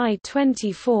on July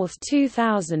 24,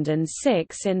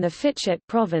 2006 in the Phichit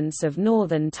province of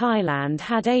northern Thailand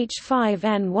had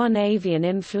H5N1 avian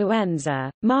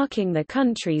influenza, marking the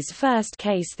country's first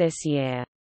case this year.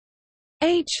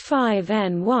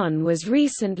 H5N1 was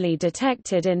recently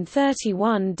detected in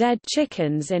 31 dead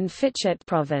chickens in Phichit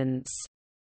province.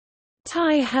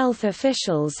 Thai health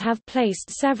officials have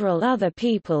placed several other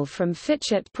people from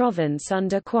Phichit province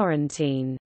under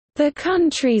quarantine. The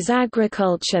country's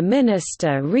agriculture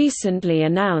minister recently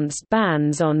announced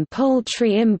bans on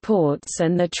poultry imports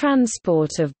and the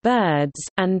transport of birds,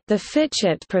 and the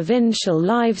Phichit Provincial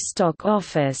Livestock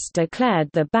Office declared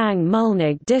the Bang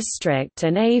Mulnig district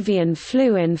an avian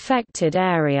flu-infected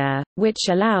area, which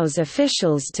allows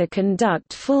officials to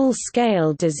conduct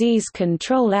full-scale disease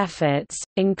control efforts,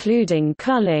 including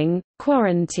culling,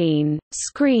 quarantine,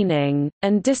 screening,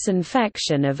 and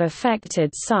disinfection of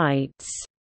affected sites.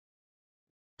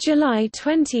 July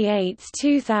 28,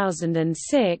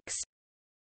 2006.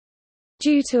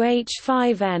 Due to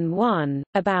H5N1,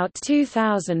 about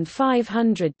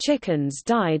 2,500 chickens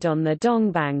died on the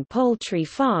Dongbang poultry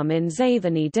farm in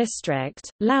Zathani district,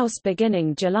 Laos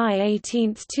beginning July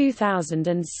 18,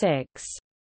 2006.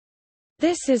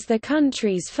 This is the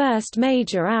country's first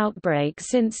major outbreak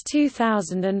since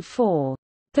 2004.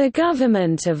 The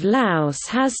government of Laos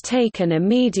has taken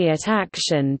immediate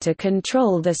action to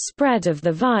control the spread of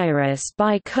the virus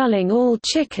by culling all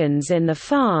chickens in the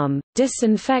farm,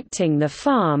 disinfecting the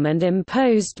farm and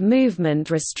imposed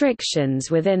movement restrictions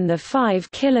within the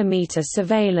 5-kilometer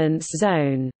surveillance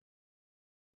zone.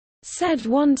 Said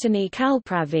Wantani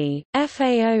Kalpravi,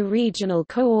 FAO Regional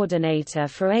Coordinator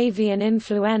for Avian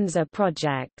Influenza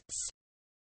Projects.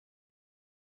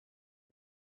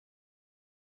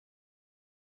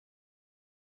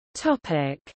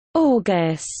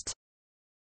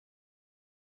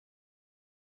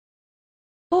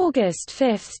 August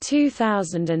 5,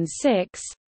 2006.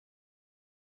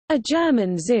 A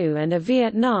German zoo and a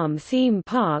Vietnam theme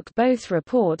park both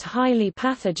report highly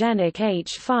pathogenic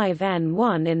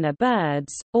H5N1 in their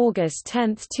birds. August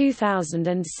 10,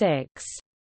 2006.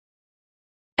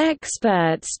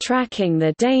 Experts tracking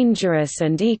the dangerous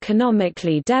and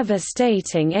economically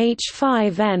devastating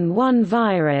H5N1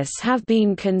 virus have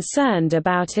been concerned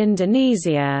about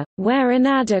Indonesia, where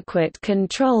inadequate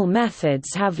control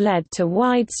methods have led to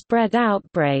widespread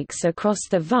outbreaks across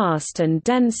the vast and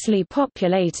densely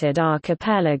populated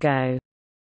archipelago.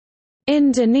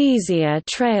 Indonesia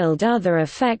trailed other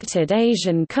affected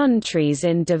Asian countries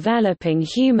in developing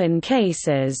human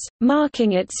cases,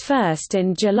 marking its first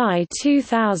in July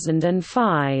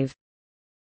 2005.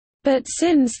 But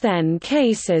since then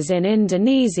cases in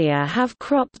Indonesia have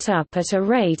cropped up at a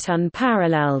rate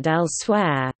unparalleled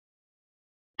elsewhere.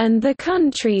 And the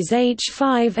country's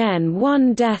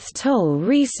H5N1 death toll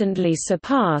recently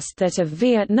surpassed that of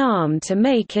Vietnam to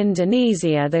make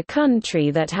Indonesia the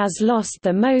country that has lost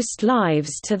the most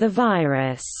lives to the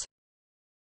virus.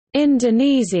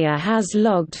 Indonesia has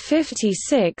logged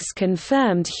 56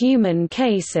 confirmed human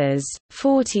cases,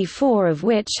 44 of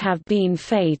which have been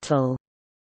fatal.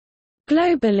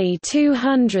 Globally,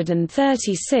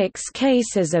 236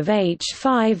 cases of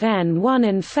H5N1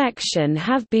 infection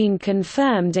have been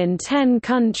confirmed in 10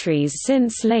 countries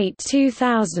since late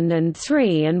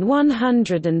 2003 and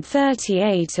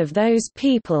 138 of those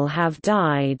people have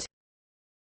died.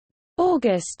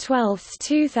 August 12,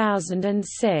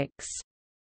 2006.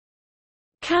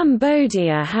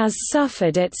 Cambodia has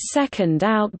suffered its second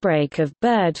outbreak of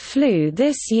bird flu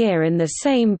this year in the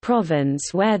same province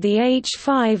where the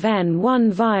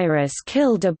H5N1 virus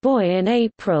killed a boy in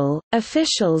April,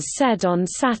 officials said on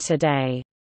Saturday.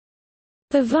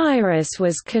 The virus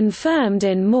was confirmed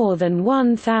in more than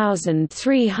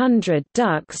 1,300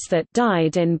 ducks that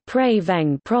died in Prey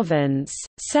Veng Province,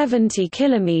 70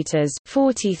 kilometers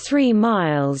 (43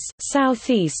 miles)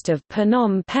 southeast of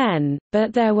Phnom Penh,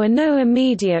 but there were no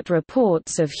immediate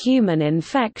reports of human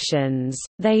infections,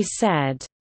 they said.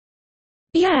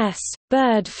 Yes,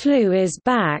 bird flu is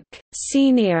back,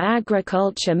 senior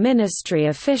Agriculture Ministry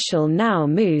official Nao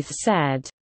Muth said.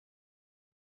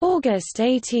 August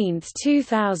 18,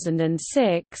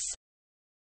 2006.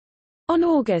 On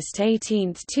August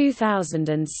 18,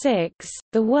 2006,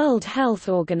 the World Health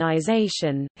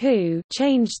Organization (WHO)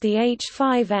 changed the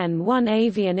H5N1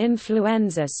 avian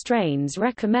influenza strains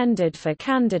recommended for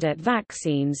candidate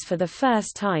vaccines for the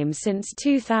first time since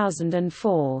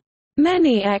 2004.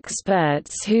 Many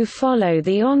experts who follow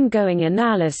the ongoing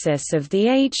analysis of the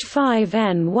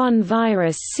H5N1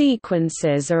 virus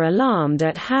sequences are alarmed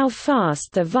at how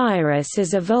fast the virus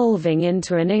is evolving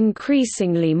into an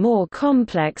increasingly more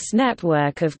complex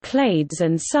network of clades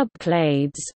and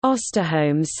subclades,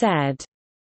 Osterholm said.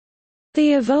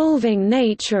 The evolving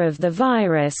nature of the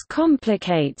virus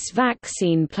complicates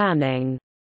vaccine planning.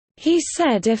 He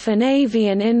said if an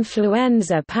avian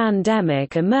influenza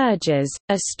pandemic emerges,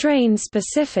 a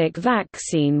strain-specific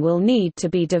vaccine will need to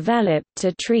be developed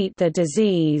to treat the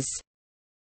disease.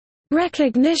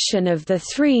 Recognition of the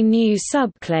three new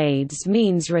subclades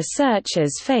means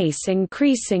researchers face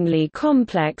increasingly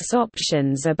complex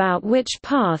options about which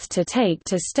path to take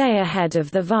to stay ahead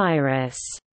of the virus.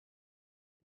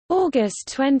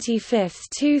 August 25,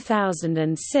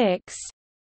 2006.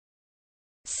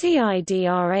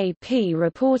 CIDRAP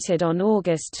reported on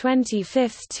August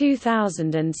 25,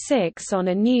 2006 on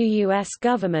a new U.S.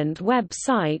 government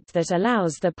website that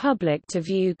allows the public to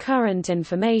view current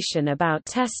information about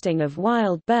testing of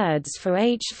wild birds for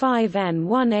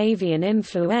H5N1 avian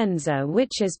influenza,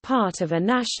 which is part of a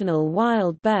national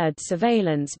wild bird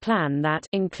surveillance plan that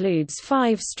includes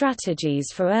 5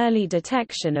 strategies for early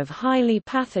detection of highly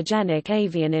pathogenic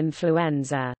avian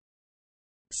influenza.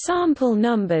 Sample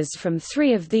numbers from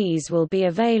 3 of these will be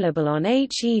available on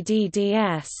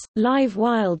HEDDS, live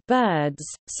wild birds,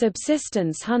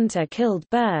 subsistence hunter-killed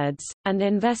birds, and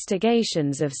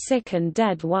investigations of sick and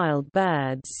dead wild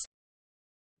birds.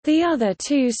 The other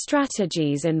 2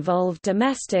 strategies involve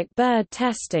domestic bird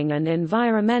testing and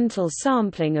environmental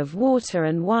sampling of water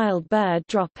and wild bird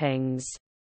droppings.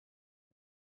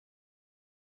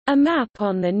 A map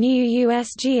on the new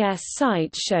USGS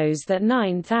site shows that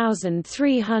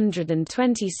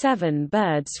 9,327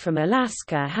 birds from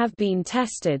Alaska have been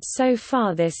tested so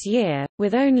far this year,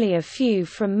 with only a few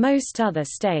from most other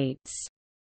states.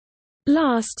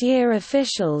 Last year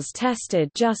officials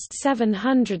tested just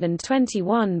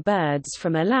 721 birds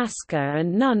from Alaska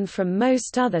and none from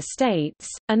most other states,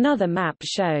 another map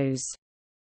shows.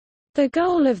 The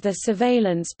goal of the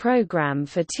surveillance program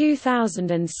for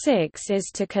 2006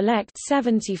 is to collect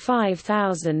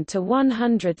 75,000 to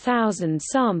 100,000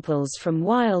 samples from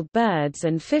wild birds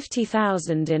and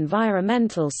 50,000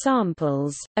 environmental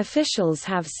samples, officials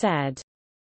have said.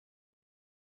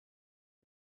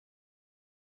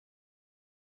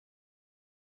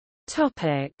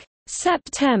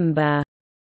 September.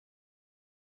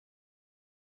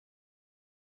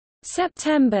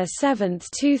 September 7,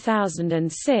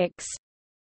 2006.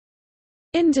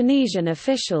 Indonesian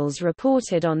officials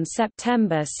reported on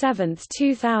September 7,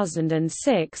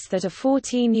 2006 that a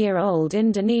 14-year-old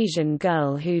Indonesian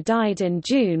girl who died in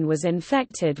June was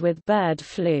infected with bird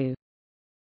flu.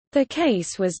 The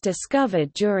case was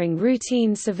discovered during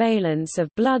routine surveillance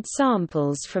of blood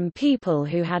samples from people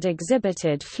who had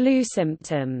exhibited flu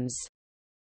symptoms.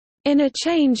 In a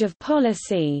change of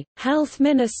policy, Health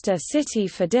Minister Siti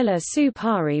Fadila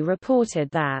Supari reported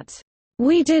that,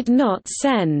 "We did not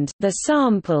send the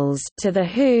samples to the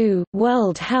WHO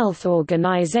World Health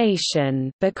Organization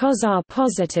because our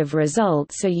positive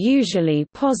results are usually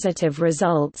positive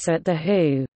results at the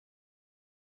WHO."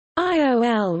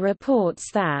 IOL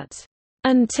reports that,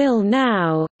 "Until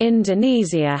now,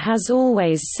 Indonesia has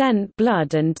always sent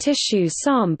blood and tissue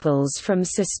samples from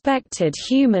suspected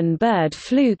human bird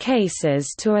flu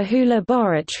cases to a WHO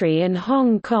laboratory in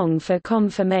Hong Kong for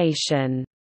confirmation.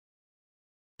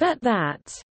 But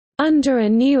that, under a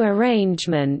new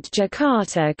arrangement,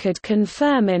 Jakarta could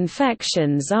confirm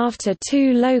infections after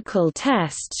 2 local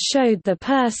tests showed the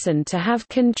person to have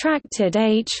contracted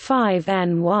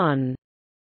H5N1.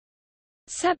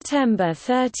 September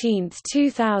 13,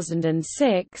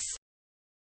 2006.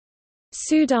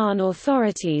 Sudan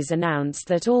authorities announced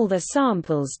that all the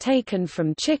samples taken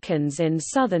from chickens in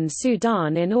southern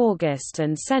Sudan in August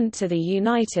and sent to the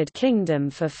United Kingdom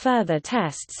for further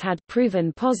tests had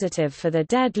proven positive for the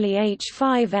deadly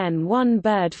H5N1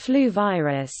 bird flu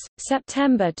virus.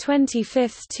 September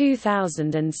 25,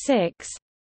 2006.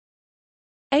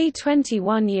 A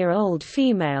 21-year-old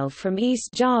female from East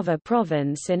Java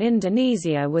province in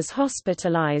Indonesia was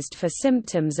hospitalized for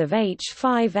symptoms of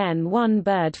H5N1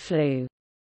 bird flu.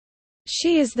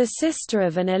 She is the sister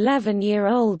of an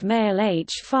 11-year-old male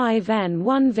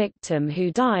H5N1 victim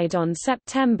who died on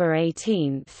September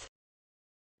 18.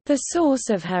 The source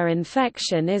of her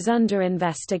infection is under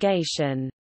investigation.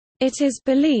 It is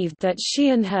believed that she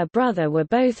and her brother were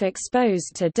both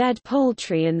exposed to dead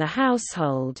poultry in the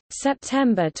household.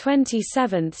 September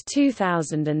 27,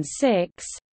 2006.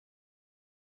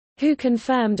 WHO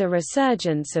confirmed a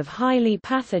resurgence of highly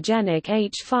pathogenic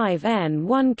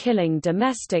H5N1 killing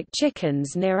domestic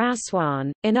chickens near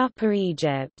Aswan, in Upper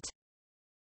Egypt.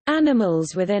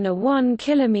 Animals within a 1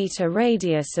 km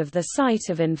radius of the site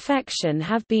of infection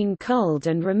have been culled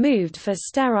and removed for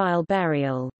sterile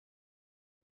burial.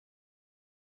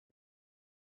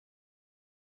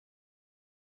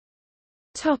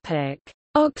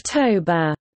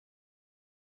 October.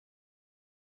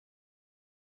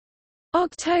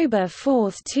 October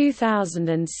 4,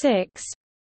 2006.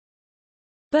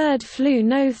 Bird flu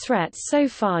no threat so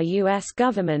far. U.S.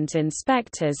 government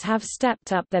inspectors have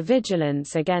stepped up their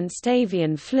vigilance against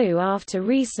avian flu after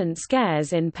recent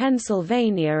scares in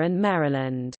Pennsylvania and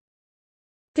Maryland.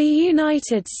 The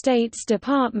United States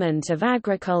Department of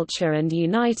Agriculture and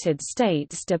United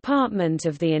States Department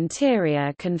of the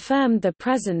Interior confirmed the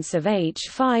presence of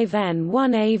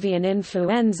H5N1 avian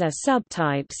influenza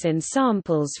subtypes in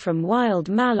samples from wild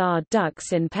mallard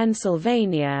ducks in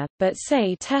Pennsylvania, but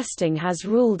say testing has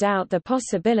ruled out the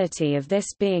possibility of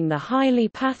this being the highly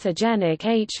pathogenic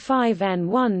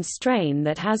H5N1 strain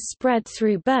that has spread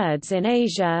through birds in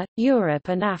Asia, Europe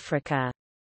and Africa.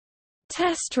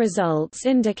 Test results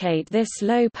indicate this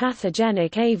low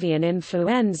pathogenic avian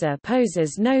influenza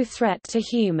poses no threat to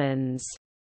humans.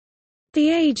 The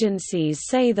agencies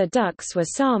say the ducks were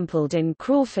sampled in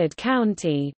Crawford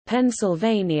County,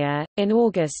 Pennsylvania, in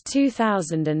August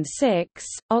 2006,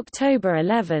 October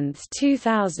 11,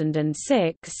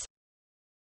 2006.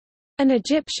 An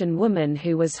Egyptian woman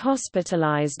who was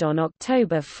hospitalized on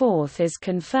October 4 is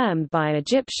confirmed by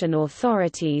Egyptian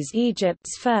authorities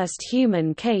Egypt's first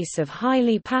human case of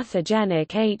highly pathogenic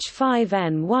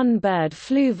H5N1 bird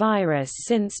flu virus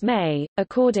since May,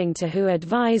 according to WHO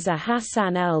advisor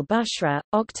Hassan el-Bushra,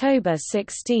 October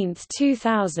 16,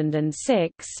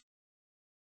 2006.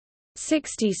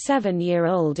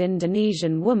 67-year-old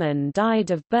Indonesian woman died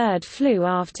of bird flu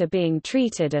after being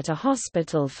treated at a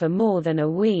hospital for more than a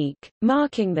week,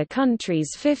 marking the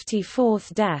country's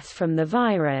 54th death from the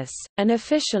virus, an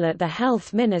official at the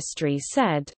Health Ministry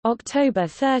said, October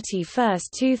 31,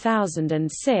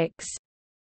 2006.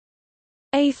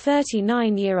 A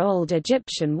 39-year-old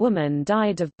Egyptian woman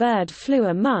died of bird flu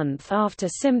a month after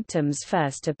symptoms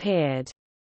first appeared.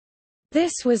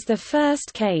 This was the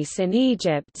first case in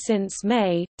Egypt since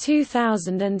May,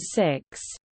 2006.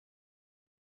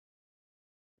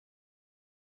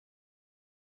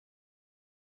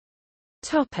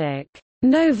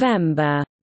 November.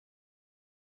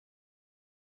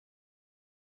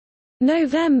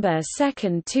 November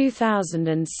 2,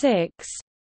 2006.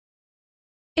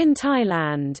 In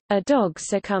Thailand, a dog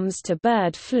succumbs to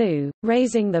bird flu,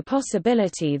 raising the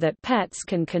possibility that pets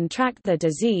can contract the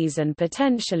disease and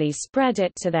potentially spread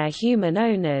it to their human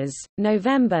owners.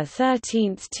 November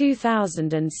 13,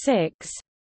 2006.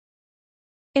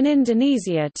 In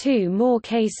Indonesia, 2 more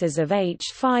cases of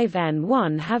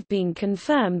H5N1 have been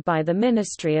confirmed by the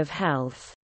Ministry of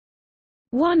Health.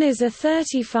 One is a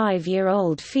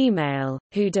 35-year-old female,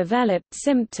 who developed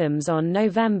symptoms on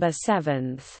November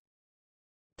 7.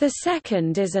 The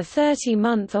second is a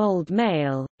 30-month-old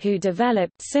male, who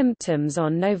developed symptoms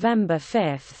on November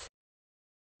 5.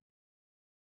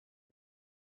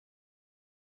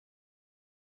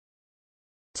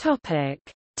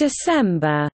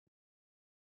 December.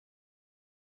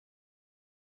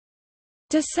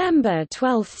 December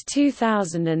 12,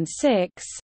 2006.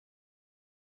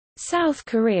 South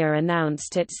Korea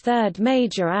announced its third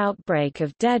major outbreak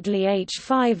of deadly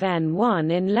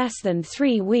H5N1 in less than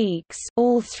 3 weeks,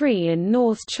 all 3 in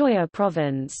North Cholla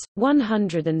Province,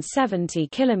 170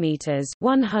 kilometers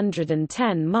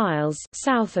 (110 miles)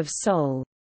 south of Seoul.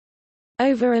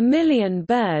 Over 1 million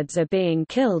birds are being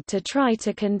killed to try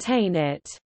to contain it.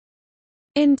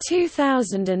 In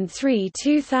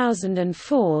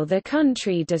 2003–2004 the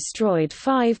country destroyed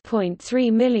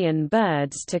 5.3 million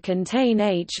birds to contain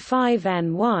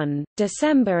H5N1.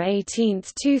 December 18,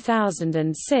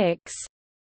 2006.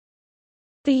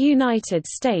 The United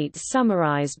States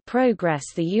summarized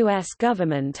progress the U.S.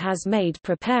 government has made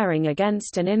preparing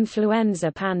against an influenza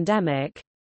pandemic.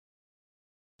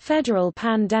 Federal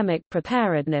Pandemic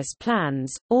Preparedness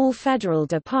Plans. All federal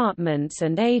departments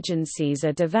and agencies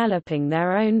are developing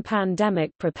their own pandemic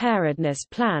preparedness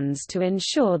plans to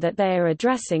ensure that they are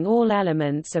addressing all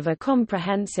elements of a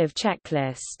comprehensive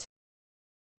checklist.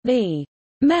 The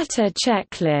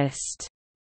meta-checklist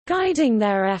guiding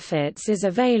their efforts is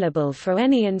available for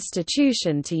any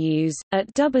institution to use,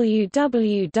 at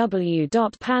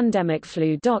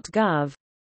www.pandemicflu.gov.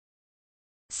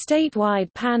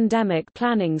 Statewide pandemic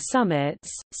planning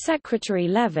summits. Secretary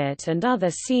Leavitt and other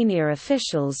senior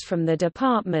officials from the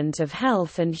Department of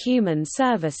Health and Human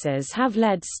Services have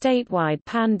led statewide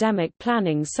pandemic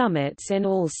planning summits in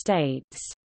all states.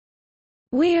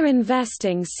 We're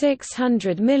investing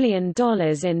 $600 million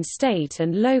in state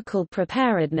and local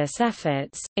preparedness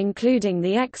efforts, including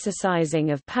the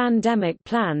exercising of pandemic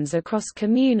plans across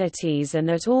communities and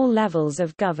at all levels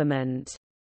of government.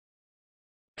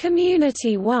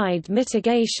 Community-wide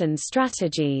mitigation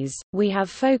strategies. We have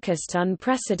focused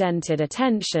unprecedented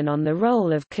attention on the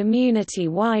role of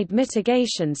community-wide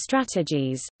mitigation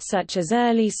strategies, such as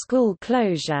early school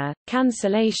closure,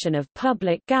 cancellation of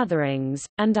public gatherings,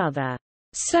 and other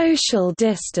social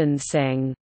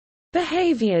distancing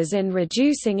behaviors in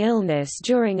reducing illness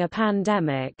during a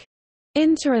pandemic.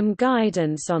 Interim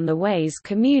guidance on the ways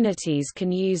communities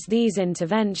can use these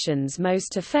interventions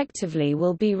most effectively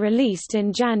will be released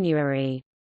in January.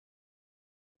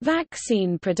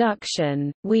 Vaccine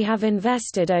production. We have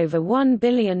invested over $1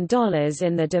 billion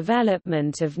in the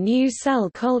development of new cell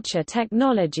culture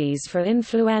technologies for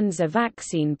influenza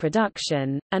vaccine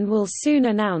production, and will soon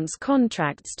announce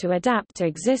contracts to adapt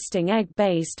existing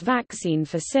egg-based vaccine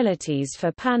facilities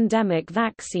for pandemic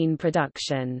vaccine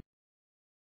production.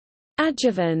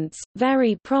 Adjuvants.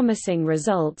 Very promising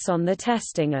results on the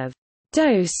testing of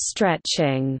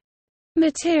dose-stretching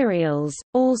materials,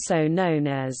 also known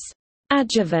as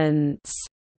adjuvants,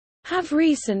 have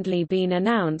recently been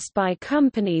announced by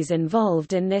companies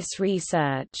involved in this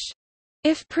research.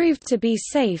 If proved to be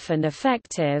safe and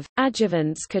effective,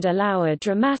 adjuvants could allow a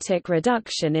dramatic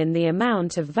reduction in the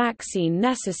amount of vaccine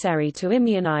necessary to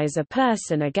immunize a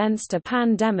person against a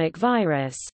pandemic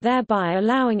virus, thereby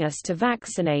allowing us to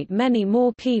vaccinate many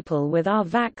more people with our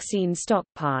vaccine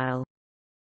stockpile.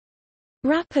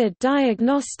 Rapid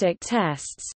diagnostic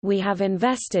tests. We have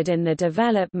invested in the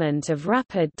development of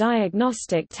rapid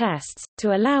diagnostic tests,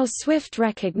 to allow swift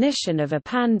recognition of a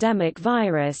pandemic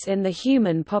virus in the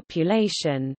human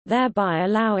population, thereby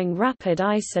allowing rapid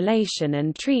isolation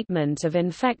and treatment of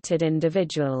infected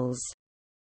individuals.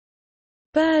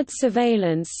 Bird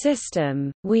surveillance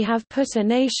system. We have put a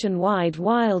nationwide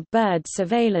wild bird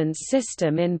surveillance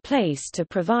system in place to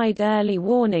provide early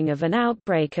warning of an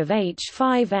outbreak of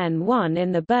H5N1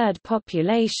 in the bird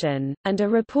population, and are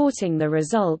reporting the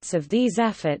results of these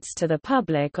efforts to the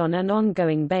public on an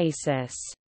ongoing basis.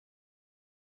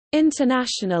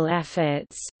 International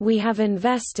efforts. We have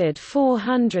invested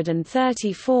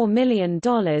 $434 million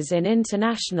in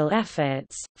international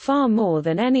efforts, far more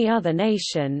than any other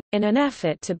nation, in an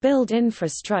effort to build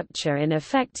infrastructure in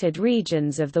affected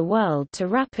regions of the world to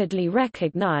rapidly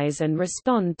recognize and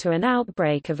respond to an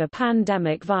outbreak of a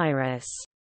pandemic virus.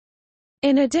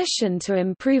 In addition to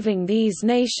improving these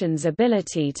nations'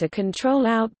 ability to control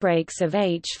outbreaks of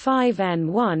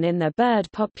H5N1 in their bird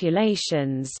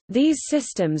populations, these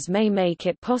systems may make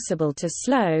it possible to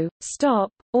slow,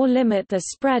 stop, or limit the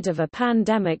spread of a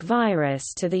pandemic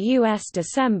virus to the U.S.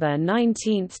 December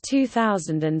 19,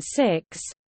 2006.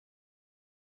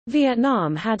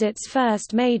 Vietnam had its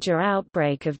first major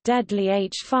outbreak of deadly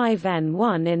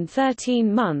H5N1 in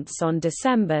 13 months on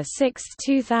December 6,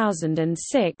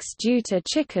 2006 due to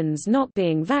chickens not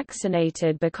being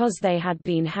vaccinated because they had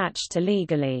been hatched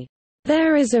illegally.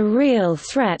 There is a real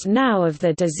threat now of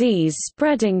the disease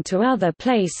spreading to other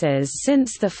places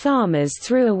since the farmers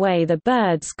threw away the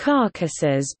birds'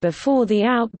 carcasses before the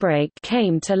outbreak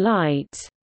came to light.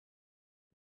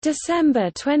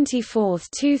 December 24,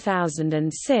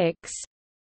 2006.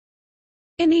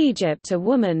 In Egypt, a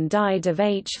woman died of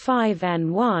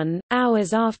H5N1,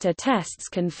 hours after tests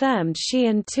confirmed she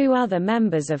and 2 other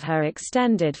members of her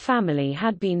extended family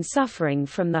had been suffering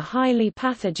from the highly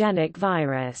pathogenic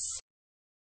virus.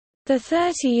 The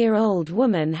 30-year-old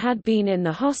woman had been in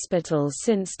the hospital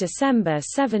since December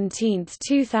 17,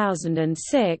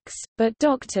 2006, but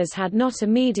doctors had not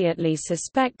immediately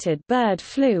suspected bird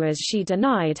flu as she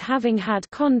denied having had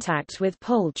contact with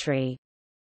poultry.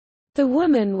 The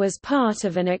woman was part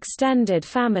of an extended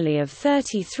family of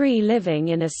 33 living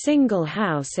in a single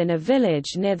house in a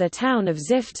village near the town of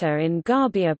Zifta in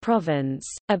Garbia province,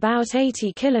 about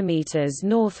 80 kilometers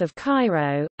north of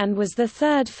Cairo, and was the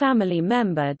third family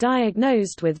member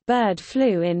diagnosed with bird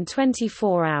flu in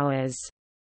 24 hours.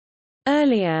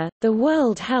 Earlier, the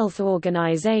World Health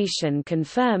Organization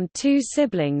confirmed two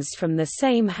siblings from the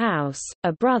same house,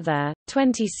 a brother,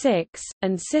 26,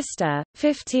 and sister,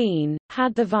 15,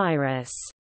 had the virus.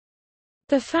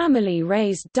 The family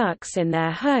raised ducks in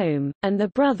their home, and the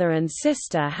brother and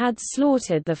sister had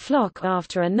slaughtered the flock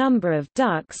after a number of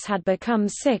ducks had become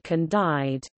sick and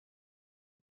died.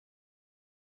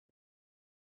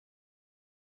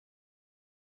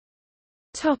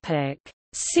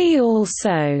 See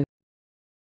also: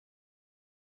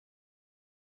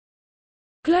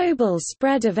 Global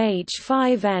spread of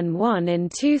H5N1 in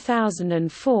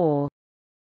 2004.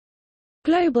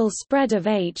 Global spread of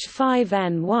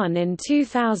H5N1 in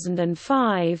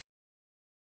 2005.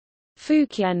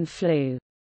 Fujian flu.